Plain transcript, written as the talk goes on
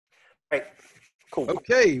Right. Cool.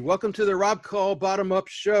 Okay, welcome to the Rob Call Bottom Up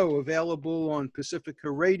Show, available on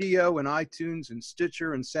Pacifica Radio and iTunes and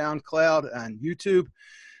Stitcher and SoundCloud and YouTube,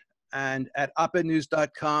 and at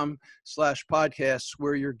opednews.com/podcasts,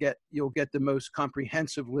 where you'll get the most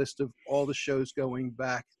comprehensive list of all the shows going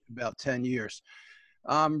back about 10 years.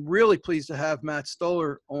 I'm really pleased to have Matt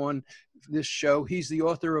Stoller on this show. He's the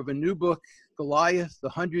author of a new book, Goliath, the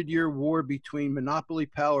 100-Year War Between Monopoly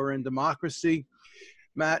Power and Democracy.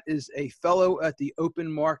 Matt is a fellow at the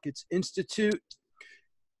Open Markets Institute,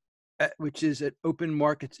 which is at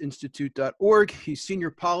openmarketsinstitute.org. He's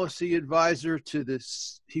senior policy advisor to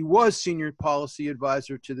this. He was senior policy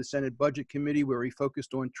advisor to the Senate Budget Committee, where he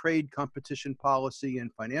focused on trade, competition policy,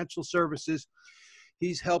 and financial services.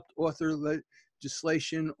 He's helped author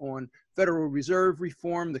legislation on Federal Reserve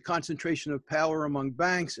reform, the concentration of power among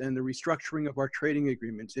banks, and the restructuring of our trading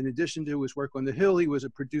agreements. In addition to his work on the Hill, he was a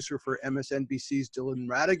producer for MSNBC's Dylan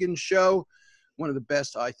Ratigan show, one of the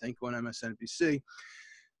best, I think, on MSNBC,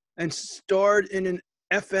 and starred in an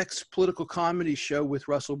FX political comedy show with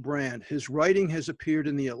Russell Brand. His writing has appeared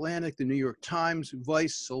in The Atlantic, The New York Times,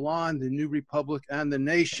 Vice, Salon, The New Republic, and The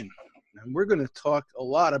Nation. And we're going to talk a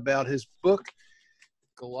lot about his book,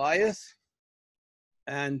 Goliath,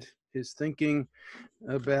 and his thinking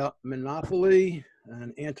about monopoly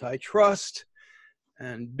and antitrust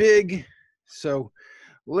and big. So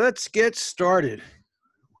let's get started.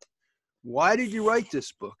 Why did you write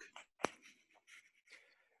this book?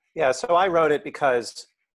 Yeah, so I wrote it because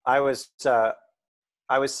I was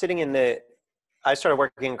sitting I started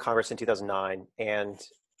working in Congress in 2009, and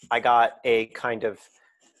I got a kind of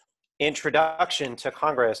introduction to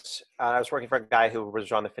Congress. I was working for a guy who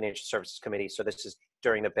was on the Financial Services Committee. So this is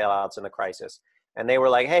during the bailouts and the crisis. And they were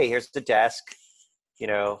like, hey, here's the desk. You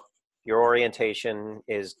know, your orientation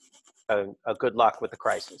is a good luck with the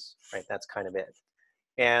crisis, right? That's kind of it.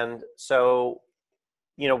 And so,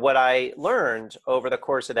 you know, what I learned over the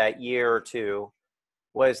course of that year or two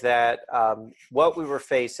was that what we were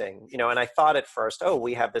facing, you know, and I thought at first, oh,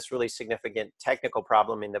 we have this really significant technical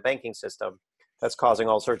problem in the banking system that's causing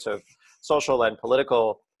all sorts of social and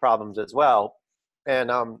political problems as well.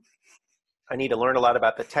 And I need to learn a lot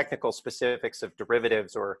about the technical specifics of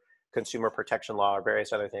derivatives or consumer protection law or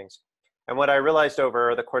various other things. And what I realized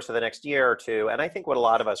over the course of the next year or two, and I think what a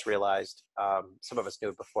lot of us realized, some of us knew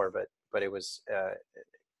it before, but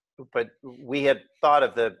we had thought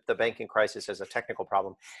of the banking crisis as a technical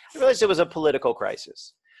problem. I realized it was a political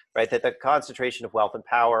crisis, right? That the concentration of wealth and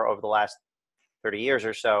power over the last 30 years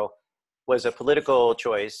or so was a political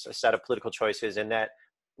choice, a set of political choices, and that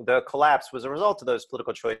the collapse was a result of those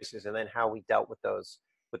political choices, and then how we dealt with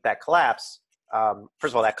that collapse.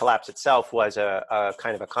 First of all, that collapse itself was a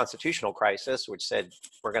kind of a constitutional crisis, which said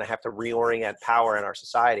we're going to have to reorient power in our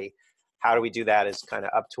society. How do we do that is kind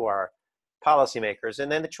of up to our policymakers. And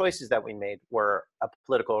then the choices that we made were a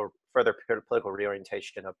further political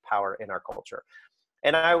reorientation of power in our culture.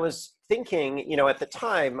 And I was thinking, you know, at the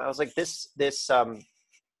time, I was like, this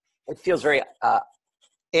it feels very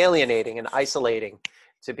alienating and isolating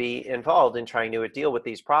to be involved in trying to deal with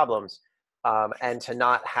these problems and to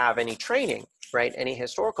not have any training, right? Any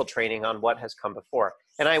historical training on what has come before.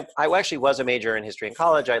 And I actually was a major in history in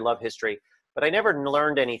college. I love history, but I never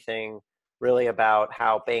learned anything really about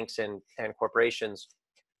how banks and corporations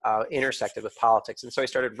intersected with politics. And so I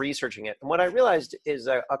started researching it. And what I realized is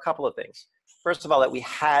a couple of things. First of all, that we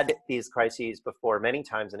had these crises before many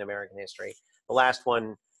times in American history. The last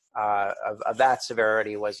one of that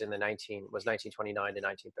severity was 1929 to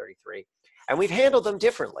 1933. And we've handled them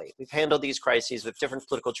differently. We've handled these crises with different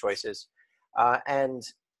political choices. And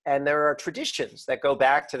there are traditions that go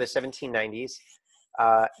back to the 1790s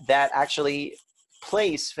that actually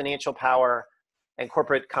place financial power and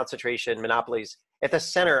corporate concentration, monopolies, at the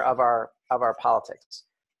center of our politics.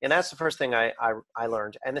 And that's the first thing I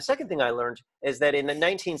learned. And the second thing I learned is that in the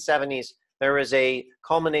 1970s, there was a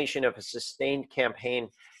culmination of a sustained campaign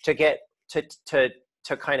to get to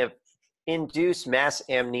kind of induce mass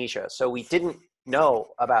amnesia. So we didn't know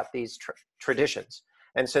about these traditions.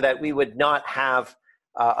 And so that we would not have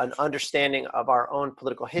an understanding of our own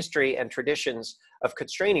political history and traditions of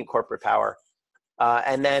constraining corporate power.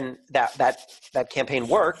 And then that campaign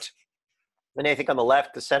worked. And I think on the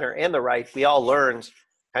left, the center, and the right, we all learned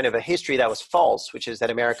kind of a history that was false, which is that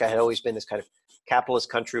America had always been this kind of capitalist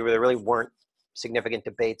country where there really weren't significant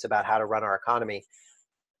debates about how to run our economy.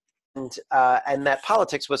 And that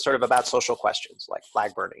politics was sort of about social questions like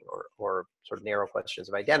flag burning or sort of narrow questions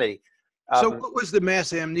of identity. So what was the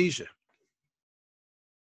mass amnesia?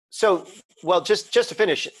 So, well, just to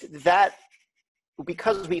finish, that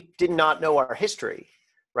because we did not know our history,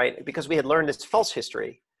 right? Because we had learned this false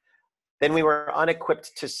history, then we were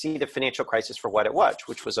unequipped to see the financial crisis for what it was,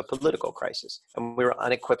 which was a political crisis. And we were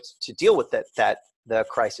unequipped to deal with the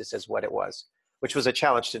crisis as what it was, which was a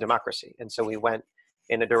challenge to democracy. And so we went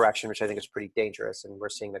in a direction which I think is pretty dangerous, and we're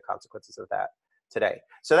seeing the consequences of that today.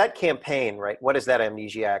 So that campaign, right? What is that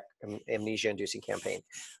amnesia-inducing campaign?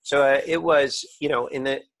 So it was, in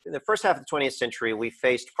the first half of the 20th century, we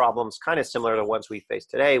faced problems kind of similar to the ones we face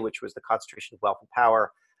today, which was the concentration of wealth and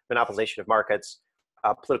power, monopolization of markets,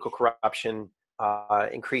 political corruption,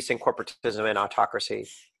 increasing corporatism and autocracy,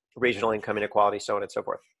 regional income inequality, so on and so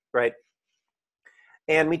forth, right?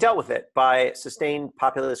 And we dealt with it by sustained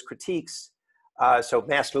populist critiques, so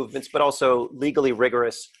mass movements, but also legally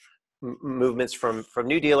rigorous movements from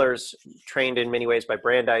New Dealers, trained in many ways by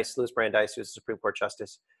Brandeis, Louis Brandeis, who's a Supreme Court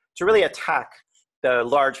justice, to really attack the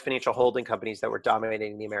large financial holding companies that were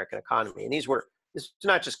dominating the American economy. And this was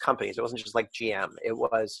not just companies. It wasn't just like GM.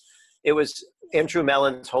 It was Andrew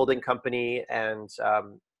Mellon's holding company and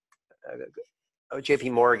J.P.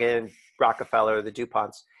 Morgan, Rockefeller, the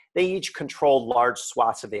DuPonts. They each controlled large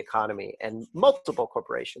swaths of the economy and multiple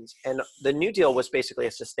corporations. And the New Deal was basically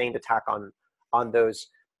a sustained attack on those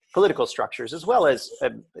political structures, as well as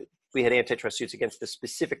we had antitrust suits against the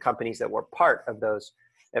specific companies that were part of those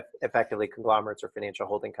effectively conglomerates or financial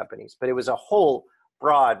holding companies. But it was a whole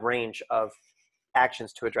broad range of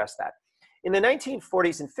actions to address that. In the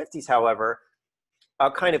 1940s and 50s, however,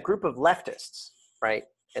 a kind of group of leftists, right?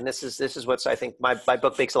 And this is what's, I think, my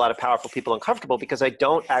book makes a lot of powerful people uncomfortable, because I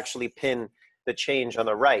don't actually pin the change on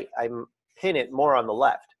the right. I pin it more on the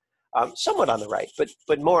left, somewhat on the right,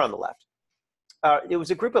 but more on the left. It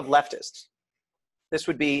was a group of leftists. This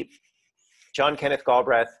would be John Kenneth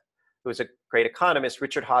Galbraith, who was a great economist,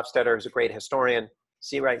 Richard Hofstaeder, who's a great historian,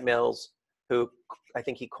 C. Wright Mills, who I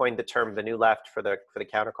think he coined the term the New Left for the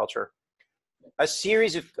counterculture. A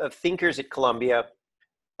series of thinkers at Columbia.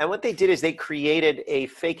 And what they did is they created a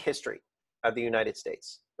fake history of the United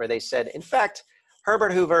States, where they said, in fact,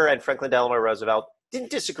 Herbert Hoover and Franklin Delano Roosevelt didn't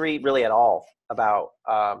disagree really at all about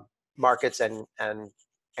markets and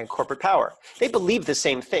corporate power. They believed the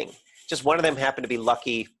same thing. Just one of them happened to be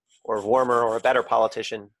lucky or warmer or a better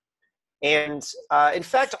politician. And in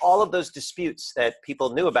fact, all of those disputes that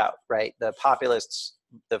people knew about, right? The populists,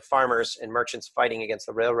 the farmers and merchants fighting against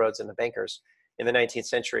the railroads and the bankers in the 19th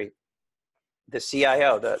century, the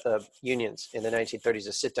CIO, the unions in the 1930s,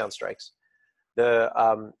 the sit-down strikes, the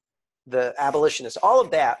abolitionists, all of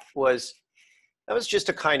that was just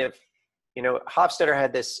a kind of, Hofstadter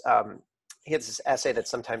had this, he has this essay that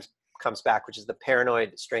sometimes comes back, which is The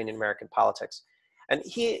Paranoid Strain in American Politics. And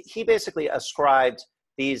he basically ascribed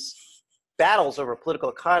these battles over political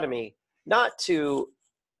economy not to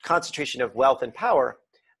concentration of wealth and power,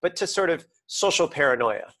 but to sort of social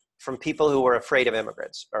paranoia from people who were afraid of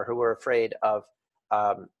immigrants, or who were afraid of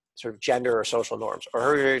sort of gender or social norms, or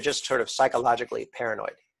who were just sort of psychologically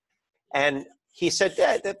paranoid. And he said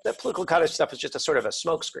that the political economy stuff is just a sort of a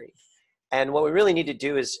smokescreen. And what we really need to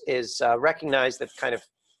do is recognize that kind of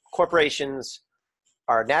corporations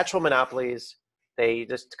are natural monopolies. They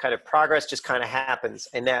just kind of progress just kind of happens,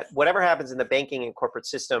 and that whatever happens in the banking and corporate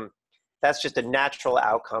system, that's just a natural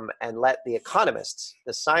outcome, and let the economists,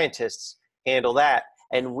 the scientists handle that.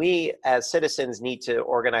 And we as citizens need to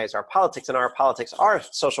organize our politics, and our politics are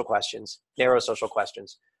social questions, narrow social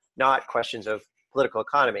questions, not questions of political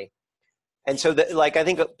economy. And so I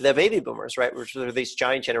think the baby boomers, right, which were this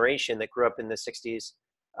giant generation that grew up in the 60s,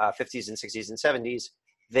 50s and 60s and 70s,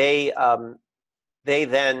 they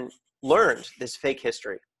then learned this fake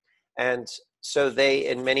history. And so they,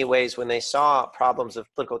 in many ways, when they saw problems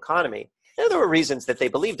of political economy, there were reasons that they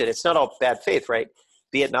believed it. It's not all bad faith, right?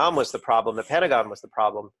 Vietnam was the problem. The Pentagon was the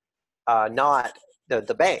problem, not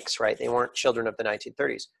the banks, right? They weren't children of the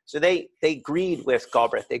 1930s. So they agreed with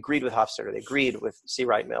Galbraith. They agreed with Hofstadter. They agreed with C.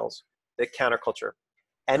 Wright Mills, the counterculture.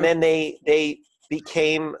 And then they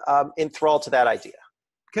became enthralled to that idea.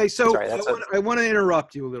 Okay, so I want to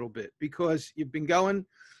interrupt you a little bit, because you've been going,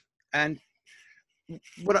 and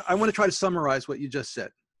what I want to try to summarize what you just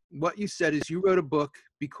said. What you said is you wrote a book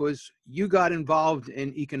because you got involved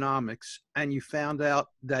in economics, and you found out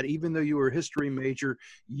that even though you were a history major,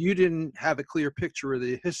 you didn't have a clear picture of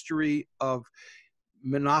the history of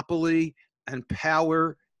monopoly and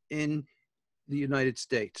power in the United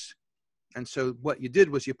States. And so what you did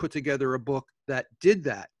was you put together a book that did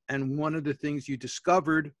that. And one of the things you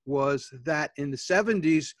discovered was that in the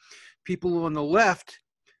 70s, people on the left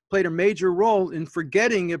played a major role in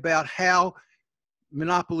forgetting about how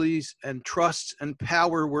monopolies and trusts and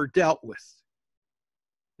power were dealt with.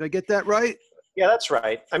 Did I get that right? Yeah, that's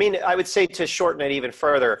right. I mean, I would say, to shorten it even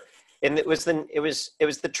further, And it was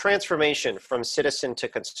the transformation from citizen to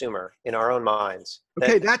consumer in our own minds.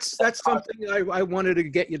 Okay, that's something I wanted to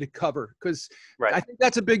get you to cover, because Right. I think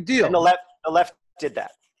that's a big deal. And the left did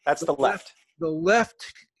that. That's the left. The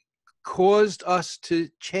left caused us to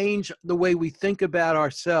change the way we think about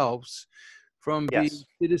ourselves from being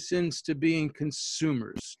citizens to being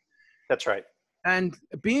consumers. That's right. And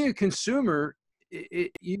being a consumer,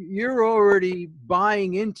 you're already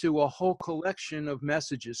buying into a whole collection of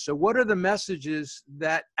messages. So what are the messages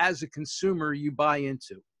that as a consumer you buy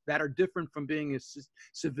into that are different from being a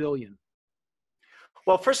civilian?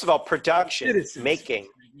 Well, first of all, production, Citizens.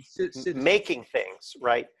 making things,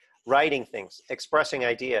 right? Writing things, expressing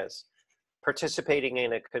ideas, participating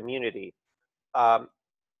in a community,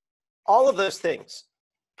 all of those things,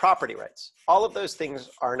 property rights, all of those things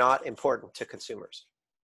are not important to consumers.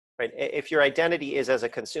 Right? If your identity is as a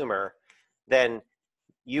consumer, then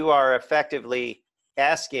you are effectively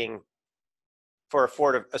asking for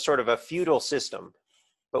a sort of a feudal system,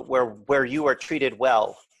 but where you are treated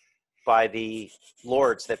well by the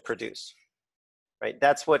lords that produce. Right?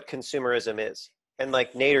 That's what consumerism is. And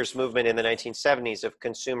like Nader's movement in the 1970s of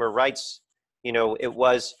consumer rights, it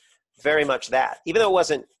was very much that. Even though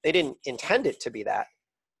they didn't intend it to be that.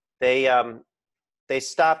 They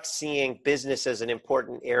stopped seeing business as an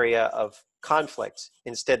important area of conflict.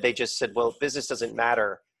 Instead, they just said, well, business doesn't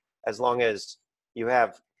matter as long as you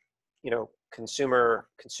have,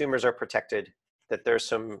 consumers are protected, that there's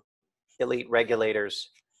some elite regulators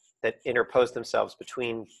that interpose themselves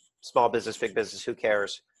between small business, big business, who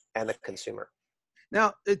cares, and the consumer.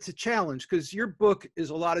 Now, it's a challenge because your book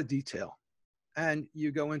is a lot of detail, and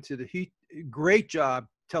you go into great job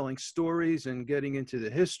telling stories and getting into the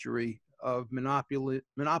history of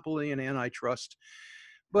monopoly and antitrust.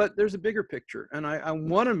 But there's a bigger picture, and I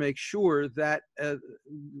want to make sure that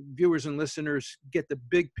viewers and listeners get the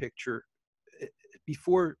big picture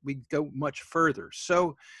before we go much further.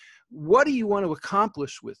 So what do you want to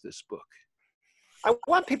accomplish with this book? I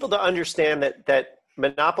want people to understand that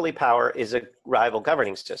monopoly power is a rival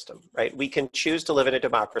governing system, right? We can choose to live in a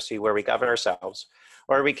democracy where we govern ourselves,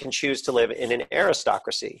 or we can choose to live in an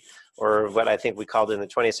aristocracy, or what I think we called in the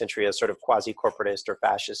 20th century a sort of quasi-corporatist or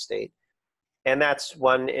fascist state. And that's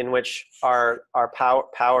one in which our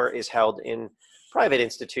power is held in private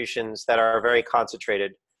institutions that are very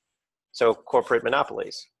concentrated, so corporate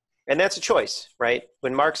monopolies. And that's a choice, right?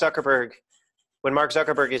 When Mark Zuckerberg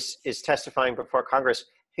is testifying before Congress,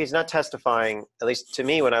 he's not testifying, at least to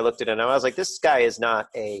me when I looked at him, I was like, this guy is not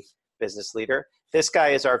a business leader. This guy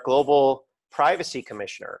is our global privacy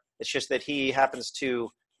commissioner. It's just that he happens to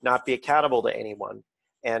not be accountable to anyone.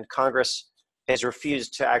 And Congress has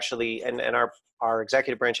refused to actually, and our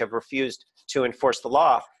executive branch have refused to enforce the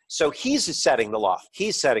law. So he's setting the law.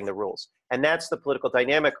 He's setting the rules. And that's the political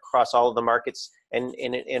dynamic across all of the markets and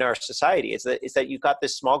in our society, is that you've got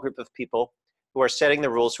this small group of people who are setting the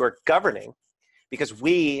rules, who are governing, because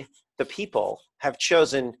we, the people, have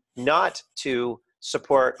chosen not to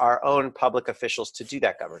support our own public officials to do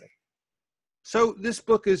that governing. So this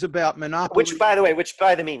book is about monopoly. Which, by the way,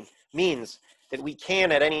 means that we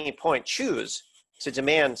can at any point choose to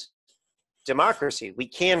demand democracy. We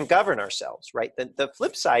can govern ourselves, right? The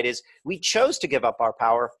flip side is we chose to give up our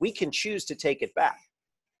power. We can choose to take it back.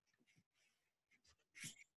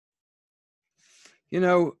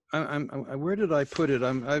 Where did I put it?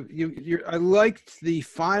 I liked the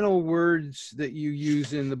final words that you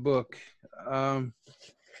use in the book.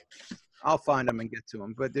 I'll find them and get to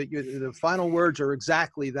them. But the final words are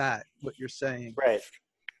exactly that, what you're saying. Right.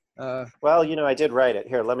 Well, I did write it.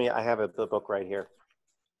 Here, I have the book right here.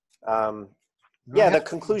 The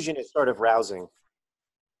conclusion is sort of rousing.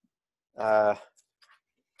 Let's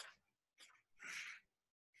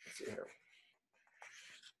see here.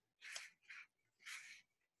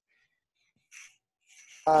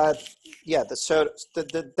 That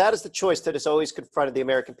is the choice that has always confronted the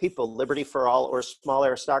American people: liberty for all or small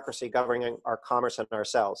aristocracy governing our commerce and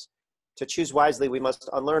ourselves. To choose wisely, we must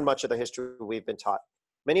unlearn much of the history we've been taught.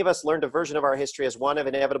 Many of us learned a version of our history as one of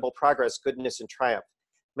inevitable progress, goodness, and triumph.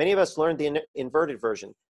 Many of us learned the inverted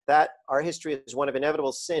version, that our history is one of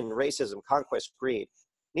inevitable sin, racism, conquest, greed.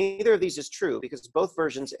 Neither of these is true, because both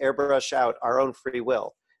versions airbrush out our own free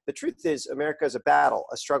will. The truth is, America is a battle,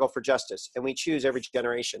 a struggle for justice, and we choose every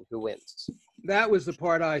generation who wins. That was the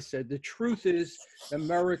part I said. The truth is,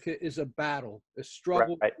 America is a battle, a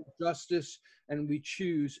struggle for justice, and we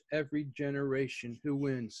choose every generation who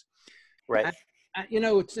wins. Right.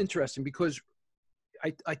 It's interesting because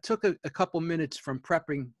I took a couple minutes from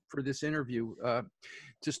prepping for this interview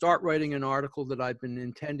to start writing an article that I've been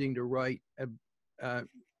intending to write,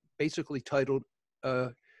 basically titled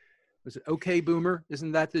Was it okay boomer?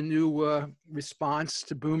 Isn't that the new response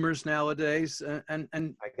to boomers nowadays? I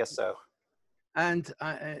guess so. And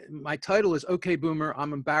my title is okay boomer.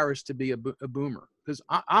 I'm embarrassed to be a boomer because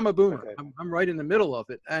I'm a boomer. Okay. I'm right in the middle of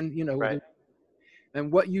it. And, you know, Right.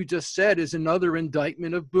 and what you just said is another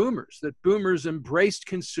indictment of boomers, that boomers embraced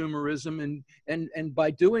consumerism and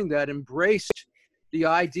by doing that embraced the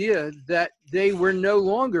idea that they were no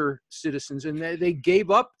longer citizens and they gave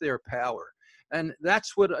up their power. And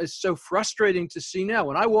that's what is so frustrating to see now.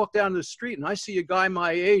 When I walk down the street and I see a guy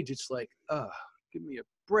my age, it's like, give me a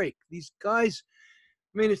break. These guys,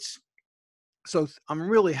 I mean, so I'm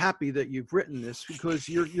really happy that you've written this because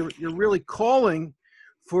you're really calling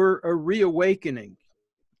for a reawakening.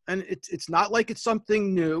 And it's not like it's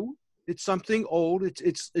something new. It's something old.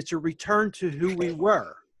 It's a return to who we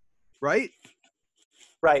were, right?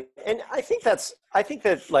 Right. And I think that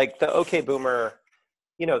like the okay boomer,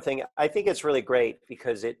 you know, thing, I think it's really great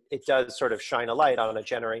because it does sort of shine a light on a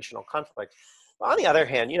generational conflict. But on the other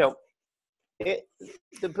hand, you know,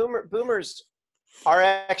 the boomers are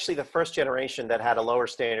actually the first generation that had a lower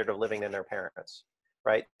standard of living than their parents,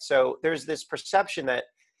 right? So there's this perception that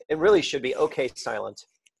it really should be okay silent.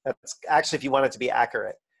 That's actually, if you want it to be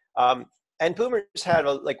accurate. And boomers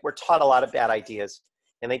were taught a lot of bad ideas,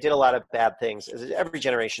 and they did a lot of bad things. Every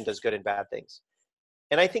generation does good and bad things.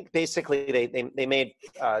 And I think basically they made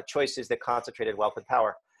choices that concentrated wealth and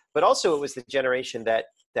power. But also it was the generation that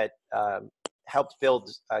helped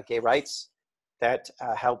build gay rights, that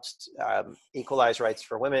helped equalize rights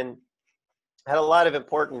for women, had a lot of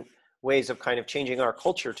important ways of kind of changing our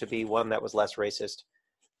culture to be one that was less racist.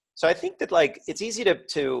 So I think that like it's easy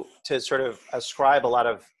to sort of ascribe a lot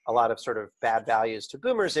of sort of bad values to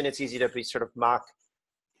boomers, and it's easy to be sort of mock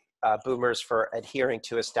boomers for adhering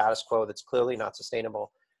to a status quo that's clearly not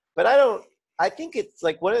sustainable. But I think it's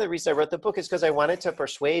like one of the reasons I wrote the book is because I wanted to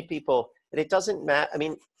persuade people that it doesn't matter. I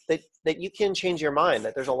mean, that you can change your mind,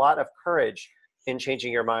 that there's a lot of courage in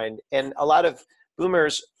changing your mind. And a lot of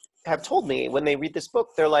boomers have told me when they read this book,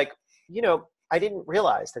 they're like, you know, I didn't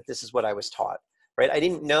realize that this is what I was taught, right? I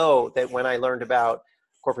didn't know that when I learned about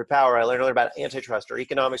corporate power, I learned about antitrust or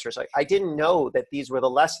economics, or like, I didn't know that these were the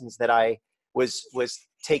lessons that I was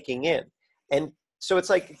taking in. And so it's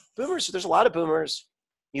like boomers, there's a lot of boomers.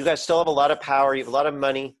 You guys still have a lot of power. You have a lot of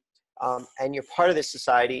money, and you're part of this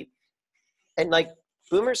society. And like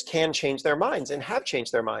boomers can change their minds and have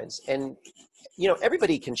changed their minds. And, you know,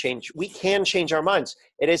 everybody can change. We can change our minds.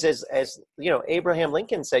 It is as you know, Abraham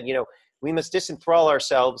Lincoln said, you know, we must disenthrall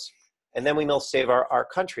ourselves and then we must save our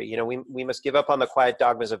country. You know, we must give up on the quiet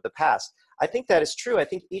dogmas of the past. I think that is true. I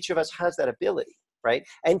think each of us has that ability, right?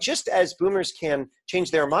 And just as boomers can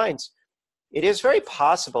change their minds, it is very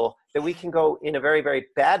possible that we can go in a very, very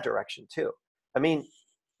bad direction too. I mean,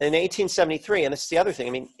 in 1873, and this is the other thing,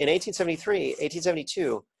 I mean, in 1873,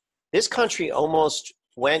 1872, this country almost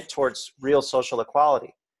went towards real social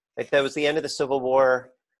equality. Like that was the end of the Civil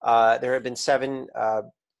War. There had been 7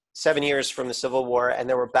 years from the Civil War, and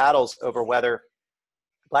there were battles over whether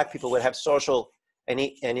Black people would have social and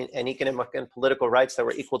economic and political rights that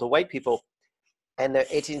were equal to white people. And in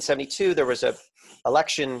 1872, there was an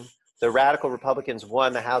election. The radical Republicans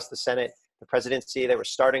won the House, the Senate, the presidency. They were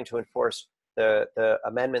starting to enforce the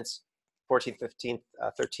amendments, 14th, 15th,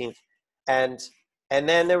 13th. And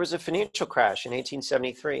then there was a financial crash in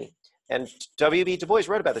 1873. And W.B. Du Bois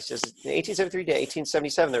wrote about this. In 1873 to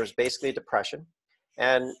 1877, there was basically a depression.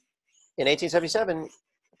 And in 1877,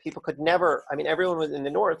 people could never, I mean, everyone was in the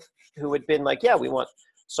North who had been like, yeah, we want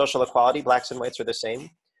social equality. Blacks and whites are the same.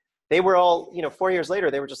 They were all, you know, 4 years later,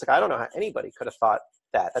 they were just like, I don't know how anybody could have thought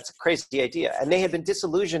that. That's a crazy idea. And they had been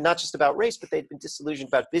disillusioned, not just about race, but they'd been disillusioned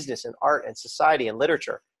about business and art and society and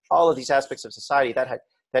literature, all of these aspects of society that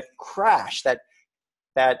crashed,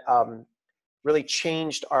 that really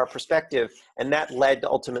changed our perspective. And that led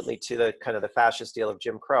ultimately to the kind of the fascist deal of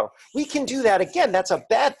Jim Crow. We can do that again. That's a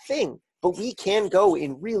bad thing, but we can go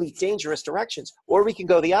in really dangerous directions, or we can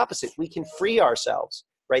go the opposite. We can free ourselves,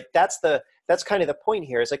 right? That's kind of the point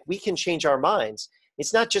here, is like we can change our minds.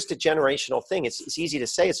 It's not just a generational thing. It's easy to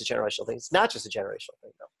say it's a generational thing. It's not just a generational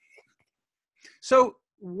thing, though. So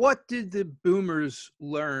what did the boomers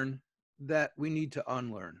learn that we need to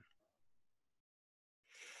unlearn?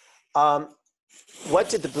 What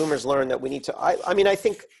did the boomers learn that we need to? I mean, I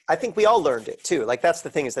think we all learned it too. Like that's the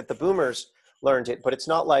thing, is that the boomers learned it, but it's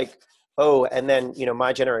not like, oh, and then, you know,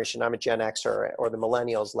 my generation, I'm a Gen Xer, or the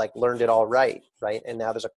millennials like learned it all right? And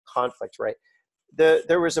now there's a conflict, right?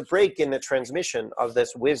 There was a break in the transmission of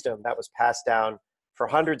this wisdom that was passed down for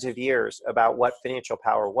hundreds of years about what financial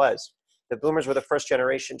power was. The boomers were the first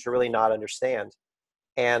generation to really not understand.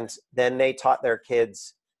 And then they taught their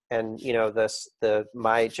kids, And,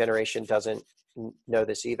 my generation doesn't know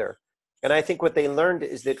this either. And I think what they learned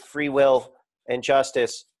is that free will and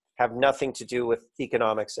justice have nothing to do with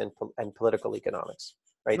economics and political economics,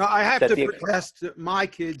 right? No, I have to protest that my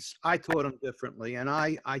kids, I taught them differently. And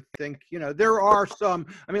I think, there are some,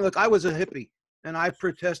 look, I was a hippie and I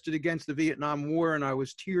protested against the Vietnam War, and I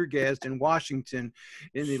was tear gassed in Washington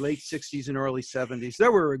in the late 60s and early 70s.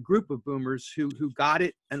 There were a group of boomers who got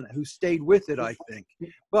it and who stayed with it, I think.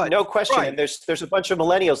 But no question. Right. And there's a bunch of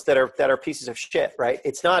millennials that are pieces of shit, right?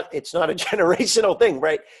 It's not a generational thing,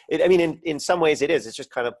 right? In some ways it is. It's just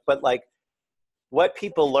kind of, but like what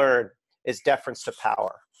people learn is deference to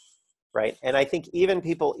power, right? And I think even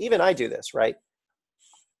I do this, right?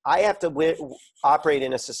 I have to operate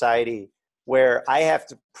in a society where I have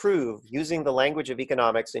to prove, using the language of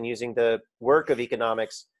economics and using the work of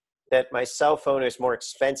economics, that my cell phone is more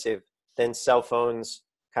expensive than cell phones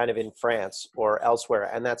kind of in France or elsewhere.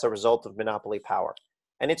 And that's a result of monopoly power.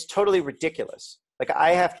 And it's totally ridiculous. Like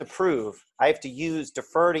I have to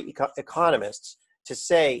defer to economists to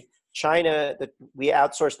say China, that we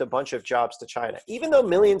outsourced a bunch of jobs to China, even though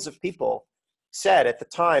millions of people said at the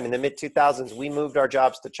time in the mid 2000s, we moved our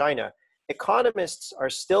jobs to China. Economists are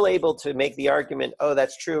still able to make the argument, oh,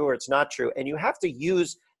 that's true or it's not true. And you have to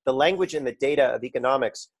use the language and the data of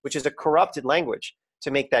economics, which is a corrupted language,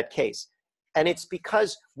 to make that case. And it's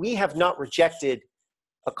because we have not rejected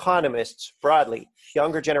economists broadly,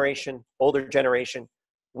 younger generation, older generation.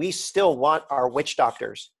 We still want our witch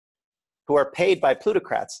doctors who are paid by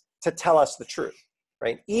plutocrats to tell us the truth,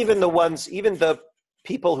 right? Even the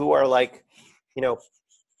people who are like,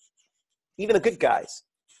 even the good guys,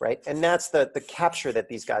 right? And that's the capture that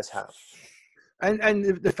these guys have. And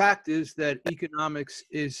the fact is that economics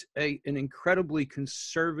is an incredibly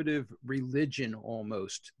conservative religion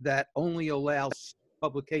almost, that only allows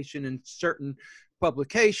publication in certain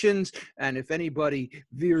publications. And if anybody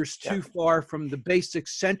veers too far from the basic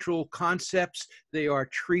central concepts, they are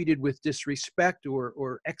treated with disrespect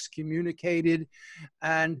or excommunicated.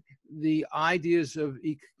 And the ideas of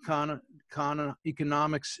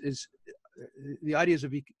economics the ideas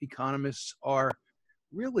of economists are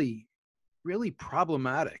really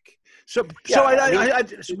problematic. I'll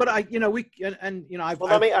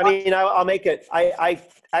make it. I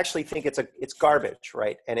actually think it's garbage,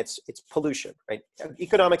 right? And it's pollution, right?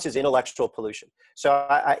 Economics is intellectual pollution. So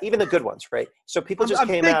even the good ones, right? So people just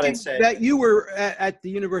came out and said that you were at the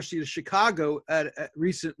University of Chicago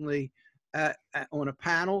recently on a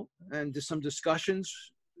panel and some discussions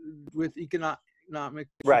with economic.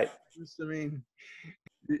 Right.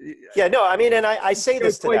 And I say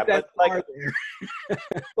this to them, but like,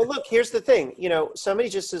 well, look, here's the thing, somebody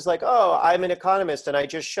just is like, oh, I'm an economist. And I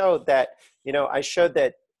just showed that,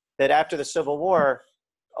 that after the Civil War,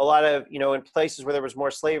 a lot of, in places where there was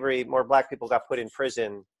more slavery, more black people got put in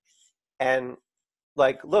prison. And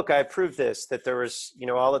like, look, I proved this, that there was,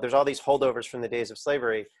 there's all these holdovers from the days of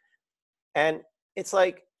slavery. And it's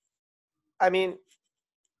like,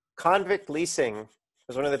 convict leasing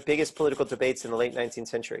was one of the biggest political debates in the late 19th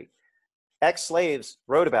century. Ex-slaves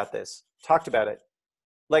wrote about this, talked about it.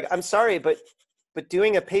 Like, I'm sorry, but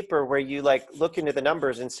doing a paper where you like look into the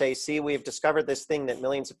numbers and say, see, we've discovered this thing that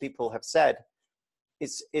millions of people have said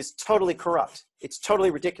is totally corrupt. It's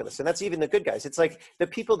totally ridiculous. And that's even the good guys. It's like the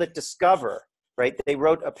people that discover, right? They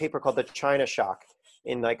wrote a paper called The China Shock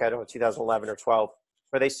in 2011 or 12,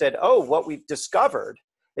 where they said, oh, what we've discovered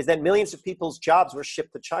is that millions of people's jobs were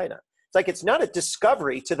shipped to China. It's like, it's not a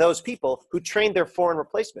discovery to those people who trained their foreign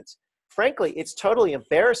replacements. Frankly, it's totally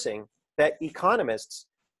embarrassing that economists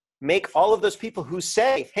make all of those people who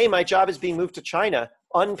say, hey, my job is being moved to China,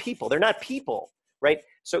 unpeople. They're not people, right?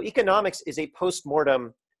 So economics is a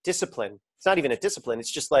post-mortem discipline. It's not even a discipline.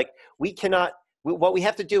 It's just like, what we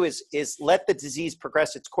have to do is let the disease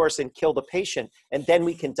progress its course and kill the patient, and then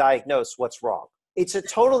we can diagnose what's wrong. It's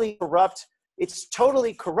totally corrupt.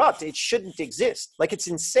 It shouldn't exist. Like, it's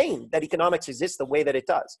insane that economics exists the way that it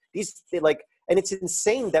does. And it's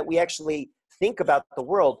insane that we actually think about the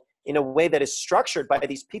world in a way that is structured by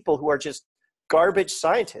these people who are just garbage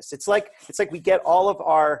scientists. It's like we get all of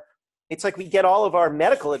our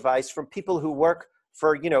medical advice from people who work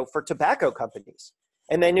for tobacco companies.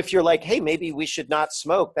 And then if you're like, hey, maybe we should not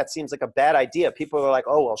smoke, that seems like a bad idea. People are like,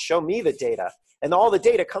 oh, well, show me the data. And all the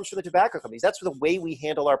data comes from the tobacco companies. That's the way we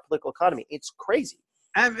handle our political economy. It's crazy.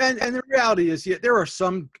 And the reality is, there are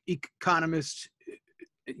some economists,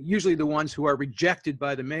 usually the ones who are rejected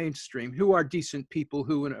by the mainstream, who are decent people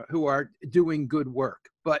who are doing good work.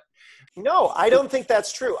 But no, I don't think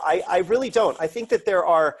that's true. I really don't. I think that there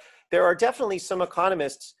are definitely some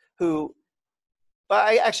economists who But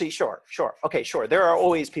I actually, sure. Okay, sure. There are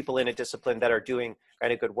always people in a discipline that are doing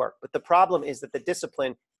kind of good work. But the problem is that the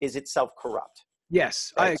discipline is itself corrupt.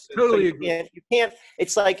 Yes, Right? I So totally you agree. can't,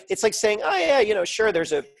 it's like saying, oh yeah, sure,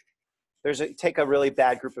 take a really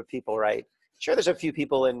bad group of people, right? Sure, there's a few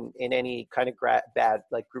people in any kind of bad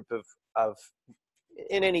like group of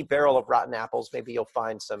in any barrel of rotten apples, maybe you'll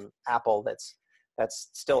find some apple that's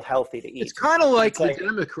still healthy to It's eat. kind of like It's the like,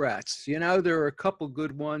 Democrats. There are a couple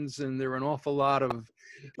good ones, and there are an awful lot of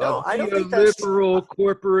no, I don't think that's neoliberal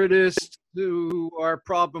corporatists who are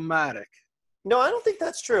problematic. no, I don't think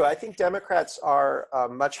that's true. I think Democrats are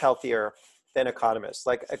much healthier than economists.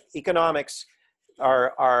 Like economics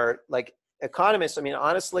are like economists. I mean,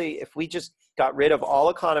 honestly, if we just got rid of all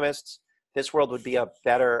economists, this world would be a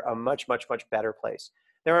much, much, much better place.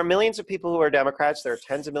 There are millions of people who are Democrats. There are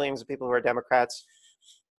tens of millions of people who are Democrats.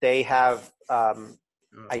 They have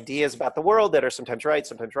ideas about the world that are sometimes right,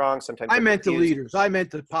 sometimes wrong, sometimes I meant the confused. leaders. I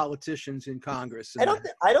meant the politicians in Congress. I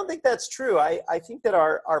don't think that's true. I think that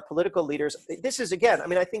our political leaders, this is again, I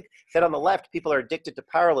mean, I think that on the left, people are addicted to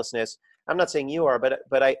powerlessness. I'm not saying you are,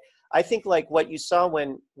 but I think like what you saw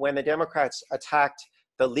when the Democrats attacked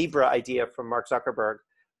the Libra idea from Mark Zuckerberg,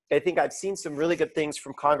 I think I've seen some really good things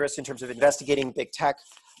from Congress in terms of investigating big tech.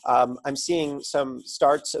 I'm seeing some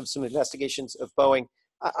starts of some investigations of Boeing.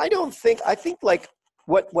 I think like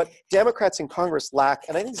what Democrats in Congress lack,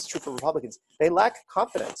 and I think this is true for Republicans, they lack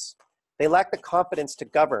confidence. They lack the confidence to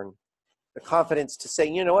govern, the confidence to say,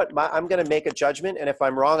 you know what, I'm going to make a judgment, and if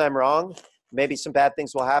I'm wrong, I'm wrong. Maybe some bad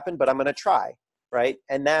things will happen, but I'm going to try, right?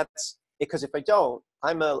 And that's because if I don't,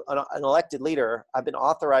 I'm an elected leader. I've been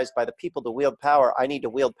authorized by the people to wield power. I need to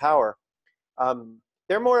wield power.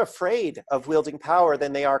 They're more afraid of wielding power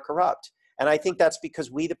than they are corrupt. And I think that's because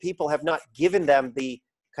we, the people, have not given them the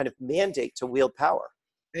kind of mandate to wield power.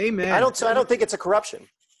 Amen. I don't think it's a corruption.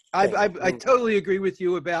 I totally agree with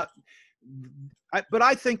you about, but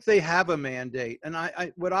I think they have a mandate. And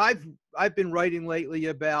what I've been writing lately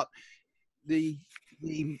about the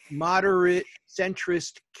moderate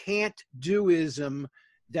centrist can't doism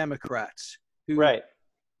Democrats who, right.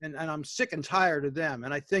 And I'm sick and tired of them.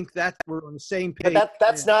 And I think that we're on the same page. But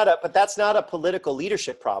that's not a political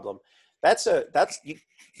leadership problem. That's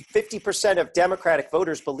 50% of Democratic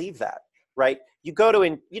voters believe that, right? You go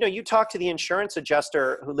to you talk to the insurance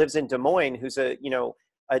adjuster who lives in Des Moines, who's an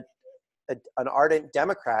ardent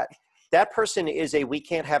Democrat. That person is a we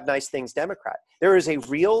can't have nice things Democrat. There is a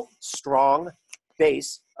real strong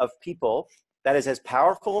base of people that is as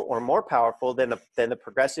powerful or more powerful than the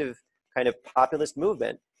progressive kind of populist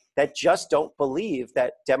movement that just don't believe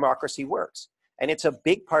that democracy works. And it's a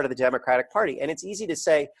big part of the Democratic Party. And it's easy to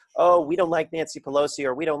say, oh, we don't like Nancy Pelosi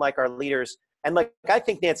or we don't like our leaders. And like, I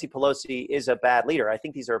think Nancy Pelosi is a bad leader. I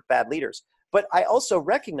think these are bad leaders. But I also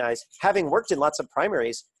recognize, having worked in lots of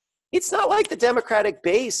primaries, it's not like the Democratic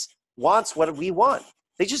base wants what we want.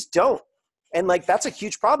 They just don't. And like, that's a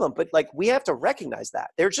huge problem. But like, we have to recognize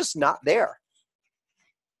that. They're just not there.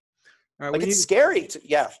 All right, like, it's scary.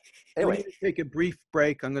 Anyway. We need to take a brief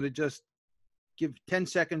break. I'm going to just give 10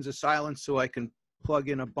 seconds of silence so I can plug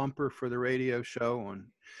in a bumper for the radio show.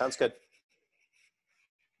 Sounds good.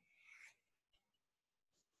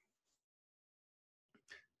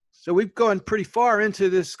 So we've gone pretty far into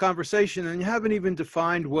this conversation, and you haven't even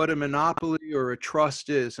defined what a monopoly or a trust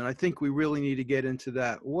is. And I think we really need to get into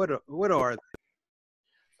that. What are they?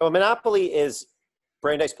 So a monopoly is,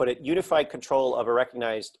 Brandeis put it, unified control of a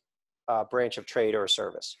recognized branch of trade or a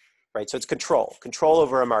service, right? So it's control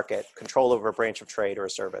over a market, control over a branch of trade or a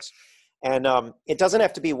service. And it doesn't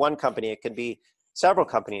have to be one company. It can be several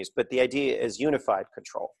companies, but the idea is unified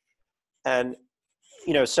control. And,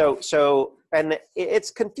 and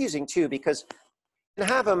it's confusing too, because you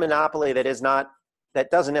can have a monopoly that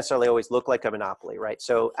doesn't necessarily always look like a monopoly, right?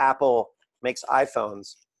 So Apple makes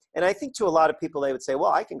iPhones. And I think to a lot of people, they would say,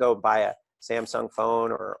 well, I can go buy a Samsung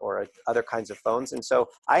phone or other kinds of phones. And so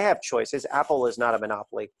I have choices. Apple is not a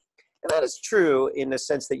monopoly. And that is true in the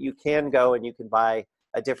sense that you can go and you can buy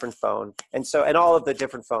a different phone. And all of the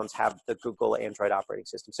different phones have the Google Android operating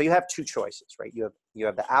system. So you have two choices, right? You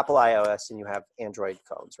have the Apple iOS and you have Android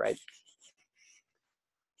phones, right?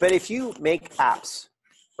 But if you make apps,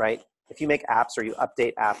 right? If you make apps or you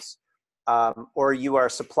update apps, or you are a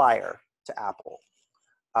supplier to Apple,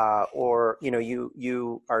 or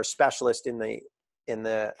you are a specialist in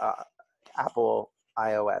the Apple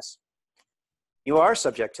iOS, you are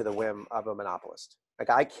subject to the whim of a monopolist. Like,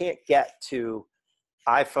 I can't get to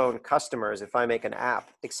iPhone customers if I make an app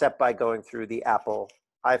except by going through the Apple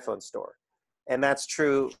iPhone store. And that's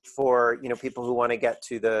true for people who want to get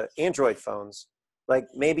to the Android phones Like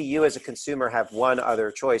maybe you as a consumer have one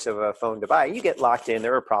other choice of a phone to buy. You get locked in.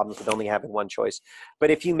 There are problems with only having one choice.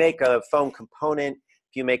 But if you make a phone component,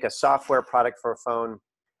 if you make a software product for a phone,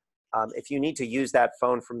 if you need to use that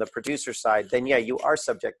phone from the producer side, then yeah, you are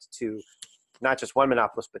subject to not just one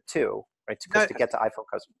monopolist, but two, right? Because to get to iPhone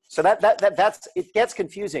customers. So that's it gets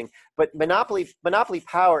confusing. But monopoly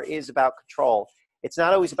power is about control. It's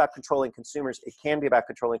not always about controlling consumers. It can be about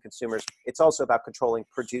controlling consumers. It's also about controlling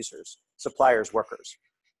producers, suppliers, workers,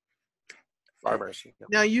 farmers. You know.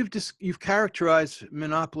 Now you've characterized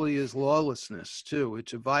monopoly as lawlessness too.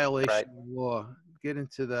 It's a violation of law. Get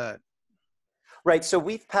into that. Right. So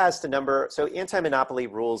we've passed a number. So anti-monopoly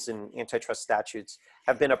rules and antitrust statutes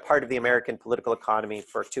have been a part of the American political economy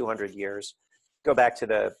for 200 years. Go back to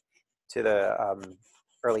the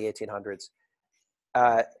early 1800s.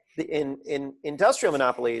 In industrial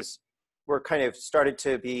monopolies were kind of started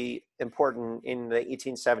to be important in the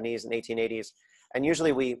 1870s and 1880s, and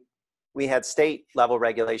usually we had state level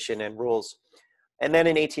regulation and rules. And then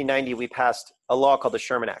in 1890 we passed a law called the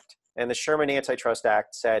Sherman Act, and the Sherman Antitrust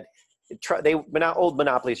Act said old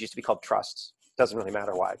monopolies used to be called trusts. Doesn't really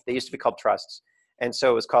matter why. They used to be called trusts, and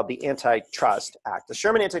so it was called the Antitrust Act. The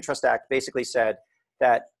Sherman Antitrust Act basically said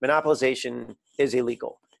that monopolization is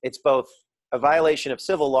illegal. It's both a violation of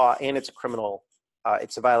civil law and it's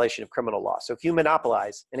a violation of criminal law. So if you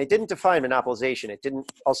monopolize, and it didn't define monopolization, it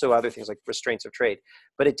didn't also other things like restraints of trade,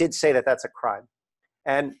 but it did say that that's a crime.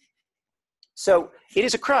 And so it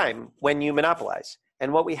is a crime when you monopolize.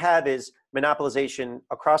 And what we have is monopolization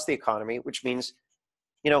across the economy, which means,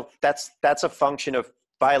 that's a function of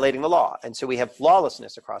violating the law. And so we have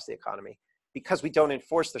lawlessness across the economy because we don't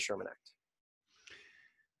enforce the Sherman Act.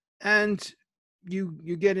 And you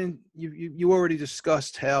already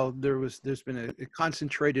discussed how there's been a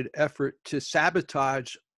concentrated effort to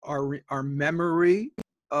sabotage our memory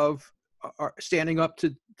of our standing up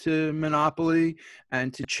to monopoly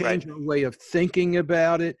and to change our way of thinking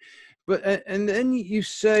about it. But and then you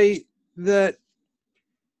say that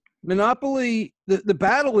monopoly, the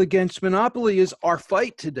battle against monopoly is our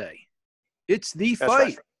fight today. It's the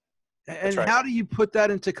fight. Right. And how do you put that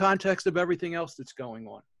into context of everything else that's going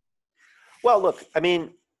on? Well, look, I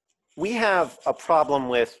mean, we have a problem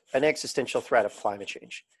with an existential threat of climate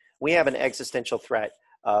change. We have an existential threat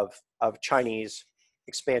of Chinese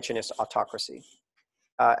expansionist autocracy.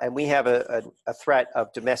 And we have a threat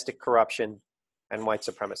of domestic corruption and white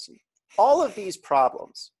supremacy. All of these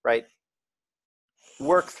problems, right,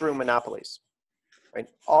 work through monopolies, right?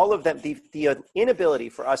 All of them, the inability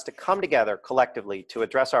for us to come together collectively to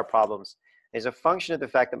address our problems is a function of the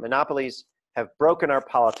fact that monopolies have broken our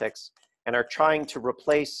politics and are trying to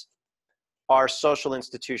replace our social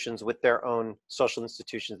institutions with their own social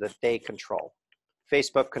institutions that they control.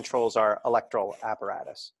 Facebook controls our electoral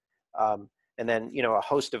apparatus. And then, a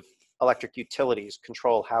host of electric utilities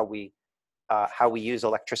control how we use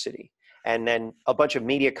electricity. And then a bunch of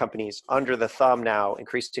media companies under the thumb now,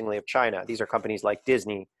 increasingly, of China. These are companies like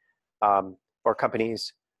Disney, or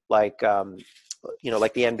companies like,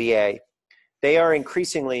 like the NBA. They are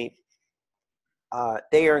increasingly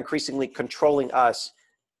controlling us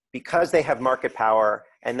because they have market power,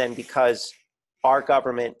 and then because our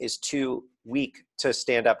government is too weak to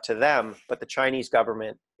stand up to them, but the Chinese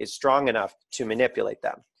government is strong enough to manipulate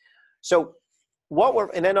them. So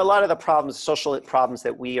and then a lot of the social problems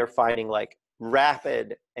that we are finding, like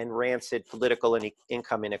rapid and rancid political and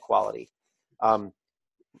income inequality,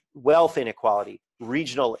 wealth inequality,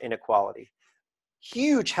 regional inequality,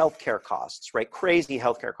 huge healthcare costs, right? Crazy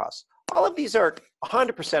healthcare costs. All of these are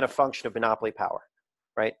 100% a function of monopoly power,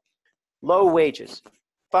 right? Low wages,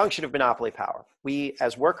 function of monopoly power. We,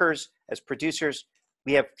 as workers, as producers,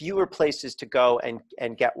 we have fewer places to go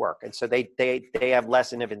and get work. And so they have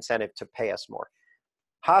less of an incentive to pay us more.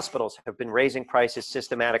 Hospitals have been raising prices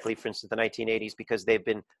systematically since the 1980s because they've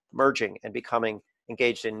been merging and becoming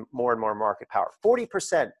engaged in more and more market power.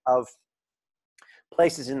 40% of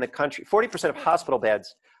places in the country, 40% of hospital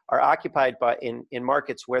beds are occupied in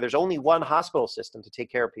markets where there's only one hospital system to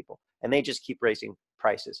take care of people, and they just keep raising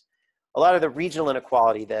prices. A lot of the regional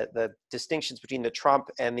inequality, the distinctions between the Trump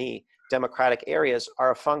and the Democratic areas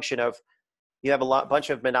are a function of you have a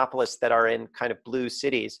bunch of monopolists that are in kind of blue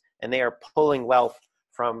cities, and they are pulling wealth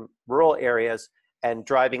from rural areas and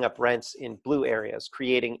driving up rents in blue areas,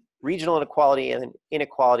 creating regional inequality and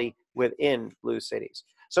inequality within blue cities.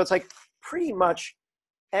 So it's like pretty much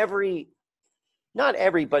not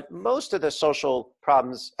every, but most of the social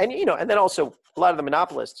problems, and and then also a lot of the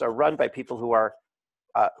monopolists are run by people who are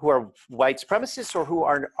white supremacists or who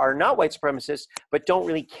are not white supremacists, but don't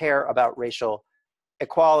really care about racial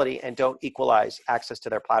equality and don't equalize access to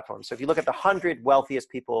their platforms. So if you look at the 100 wealthiest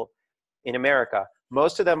people in America,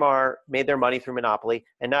 most of them made their money through monopoly,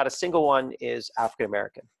 and not a single one is African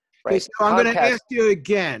American. Right? Okay, so I'm going to ask you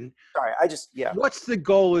again. Sorry, yeah. What's the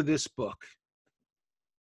goal of this book?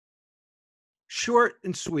 Short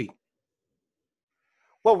and sweet.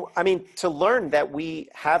 Well, I mean, to learn that we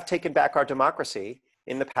have taken back our democracy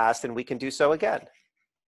in the past and we can do so again.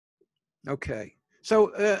 Okay.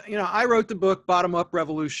 So, I wrote the book, Bottom Up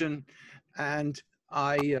Revolution, and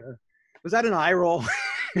was that an eye roll?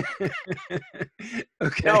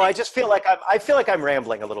 Okay. No, I just feel like I'm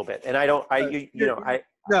rambling a little bit, and I don't.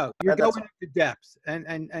 No, you're going into depth, and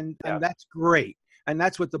that's great, and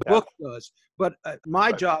that's what the book does. But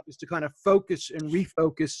my job is to kind of focus and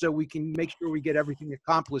refocus, so we can make sure we get everything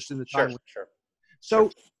accomplished in the time. Sure.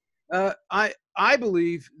 So, I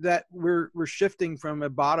believe that we're shifting from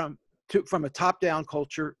a top-down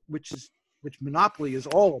culture, which monopoly is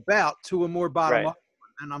all about, to a more bottom-up.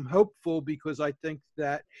 And I'm hopeful because I think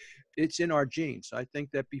that it's in our genes. I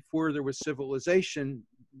think that before there was civilization,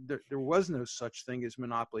 there was no such thing as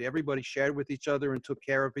monopoly. Everybody shared with each other and took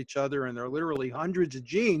care of each other. And there are literally hundreds of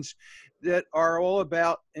genes that are all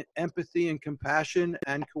about empathy and compassion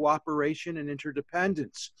and cooperation and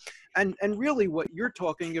interdependence. And really what you're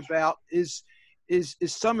talking about is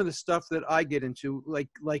some of the stuff that I get into,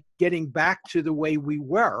 like getting back to the way we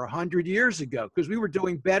were 100 years ago, because we were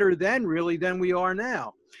doing better then, really, than we are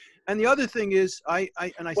now. And the other thing is, I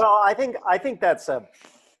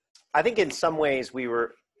think in some ways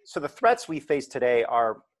the threats we face today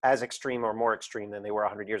are as extreme or more extreme than they were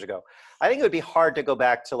 100 years ago. I think it would be hard to go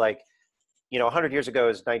back to 100 years ago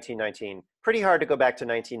is 1919. Pretty hard to go back to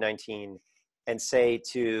 1919 and say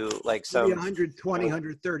to some 120,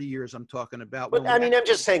 130 years I'm talking about. But I mean, I'm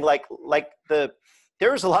just saying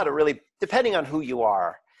there's a lot of really, depending on who you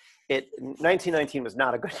are, 1919 was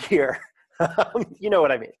not a good year. You know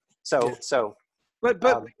what I mean? But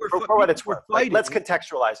for what it's worth, let's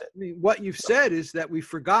contextualize it. I mean, what you've said is that we've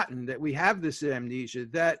forgotten that we have this amnesia,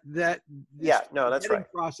 that that's right.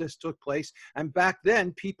 Process took place, and back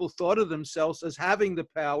then people thought of themselves as having the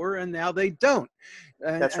power, and now they don't.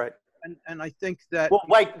 That's right. And I think that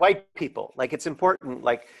white people, it's important.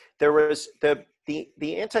 There was the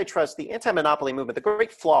antitrust, the anti-monopoly movement. The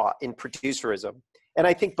great flaw in producerism, and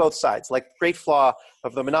I think both sides, great flaw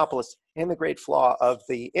of the monopolists and the great flaw of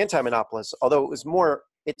the anti-monopolists. Although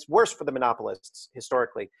it's worse for the monopolists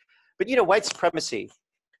historically. But white supremacy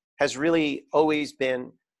has really always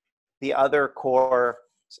been the other core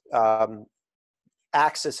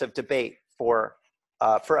axis of debate for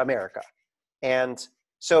America, and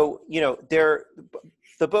so,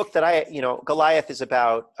 the book that Goliath is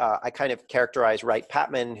about, I kind of characterize Wright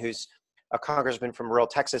Patman, who's a congressman from rural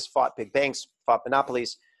Texas, fought big banks, fought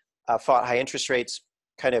monopolies, fought high interest rates,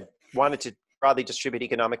 kind of wanted to broadly distribute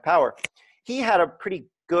economic power. He had a pretty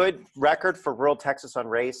good record for rural Texas on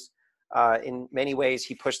race. In many ways,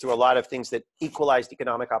 he pushed through a lot of things that equalized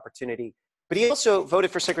economic opportunity, but he also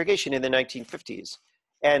voted for segregation in the 1950s.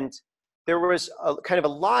 And there was a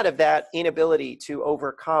lot of that inability to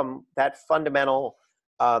overcome that fundamental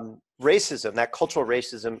racism, that cultural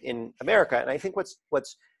racism in America. And I think what's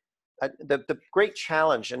the great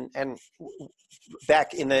challenge and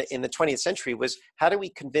back in the 20th century was, how do we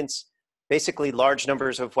convince basically large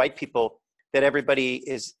numbers of white people that everybody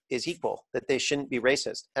is equal, that they shouldn't be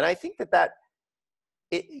racist? And I think that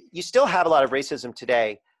you still have a lot of racism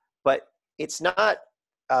today, but it's not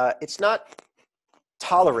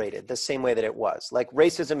tolerated the same way that it was.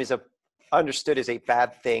 Racism is understood as a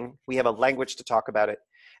bad thing. We have a language to talk about it.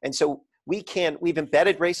 And so we've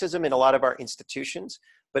embedded racism in a lot of our institutions,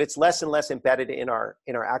 but it's less and less embedded in our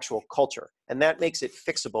actual culture. And that makes it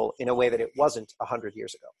fixable in a way that it wasn't 100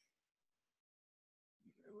 years ago.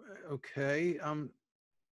 Okay.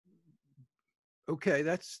 Okay.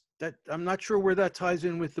 That I'm not sure where that ties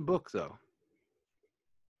in with the book, though.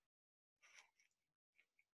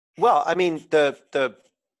 Well, I mean,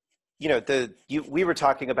 we were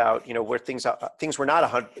talking about, where things were not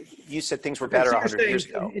 100. You said things were better 100 years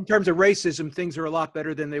ago. In terms of racism, things are a lot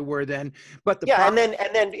better than they were then. But and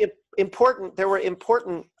then important. There were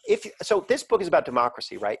important. So this book is about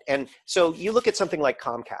democracy, right? And so you look at something like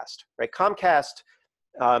Comcast, right? Comcast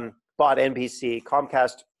bought NBC.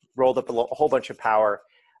 Comcast rolled up a whole bunch of power.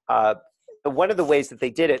 One of the ways that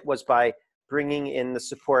they did it was by bringing in the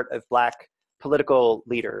support of Black political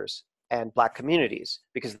leaders and Black communities,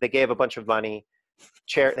 because they gave a bunch of money.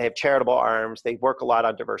 They have charitable arms. They work a lot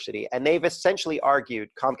on diversity. And they've essentially argued,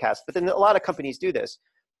 Comcast, but then a lot of companies do this.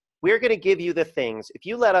 We're going to give you the things. If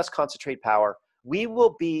you let us concentrate power, we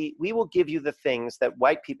will give you the things that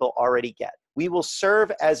white people already get. We will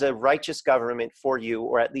serve as a righteous government for you,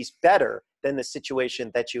 or at least better than the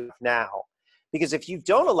situation that you have now. Because if you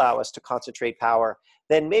don't allow us to concentrate power,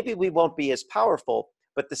 then maybe we won't be as powerful,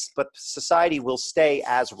 but society will stay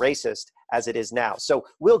as racist as it is now. So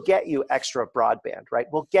we'll get you extra broadband, right?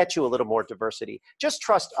 We'll get you a little more diversity. Just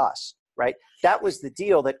trust us, right? That was the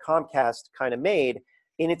deal that Comcast kind of made.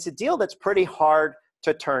 And it's a deal that's pretty hard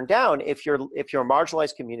to turn down if you're a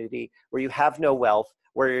marginalized community where you have no wealth,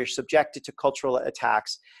 where you're subjected to cultural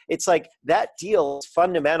attacks. It's like that deal is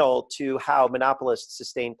fundamental to how monopolists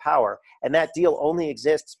sustain power. And that deal only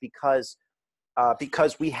exists because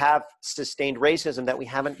we have sustained racism that we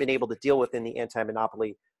haven't been able to deal with in the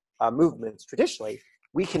anti-monopoly movements traditionally.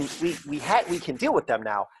 We can deal with them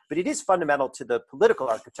now, but it is fundamental to the political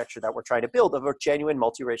architecture that we're trying to build of a genuine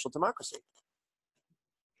multiracial democracy.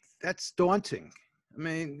 That's daunting. I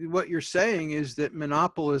mean, what you're saying is that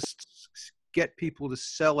monopolists get people to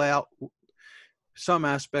sell out some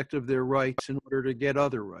aspect of their rights in order to get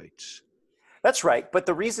other rights. That's right. But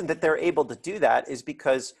the reason that they're able to do that is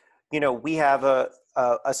because, we have a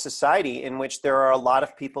society in which there are a lot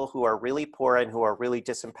of people who are really poor and who are really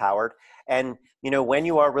disempowered. And, when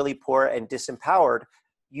you are really poor and disempowered,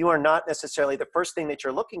 you are not necessarily, the first thing that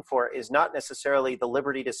you're looking for is not necessarily the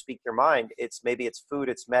liberty to speak your mind. Maybe it's food,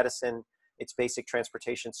 it's medicine, it's basic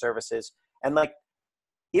transportation services. And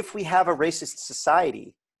if we have a racist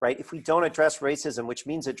society, right, if we don't address racism, which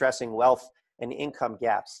means addressing wealth and income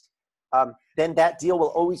gaps, then that deal will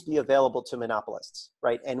always be available to monopolists,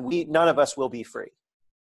 right? And none of us will be free.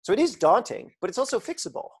 So it is daunting, but it's also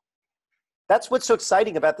fixable. That's what's so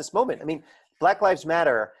exciting about this moment. I mean, Black Lives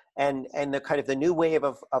Matter and the kind of the new wave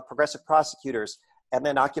of progressive prosecutors, and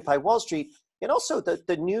then Occupy Wall Street, and also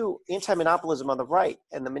the new anti-monopolism on the right,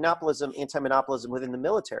 and the anti-monopolism within the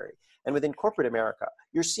military and within corporate America.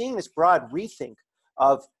 You're seeing this broad rethink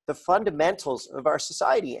of the fundamentals of our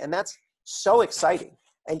society, and that's so exciting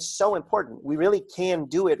and so important. We really can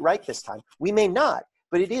do it right this time. We may not,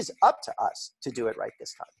 but it is up to us to do it right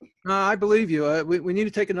this time. I believe you. We need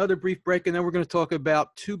to take another brief break, and then we're going to talk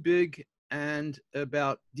about Too Big and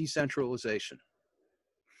about decentralization.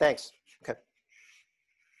 Thanks. Okay.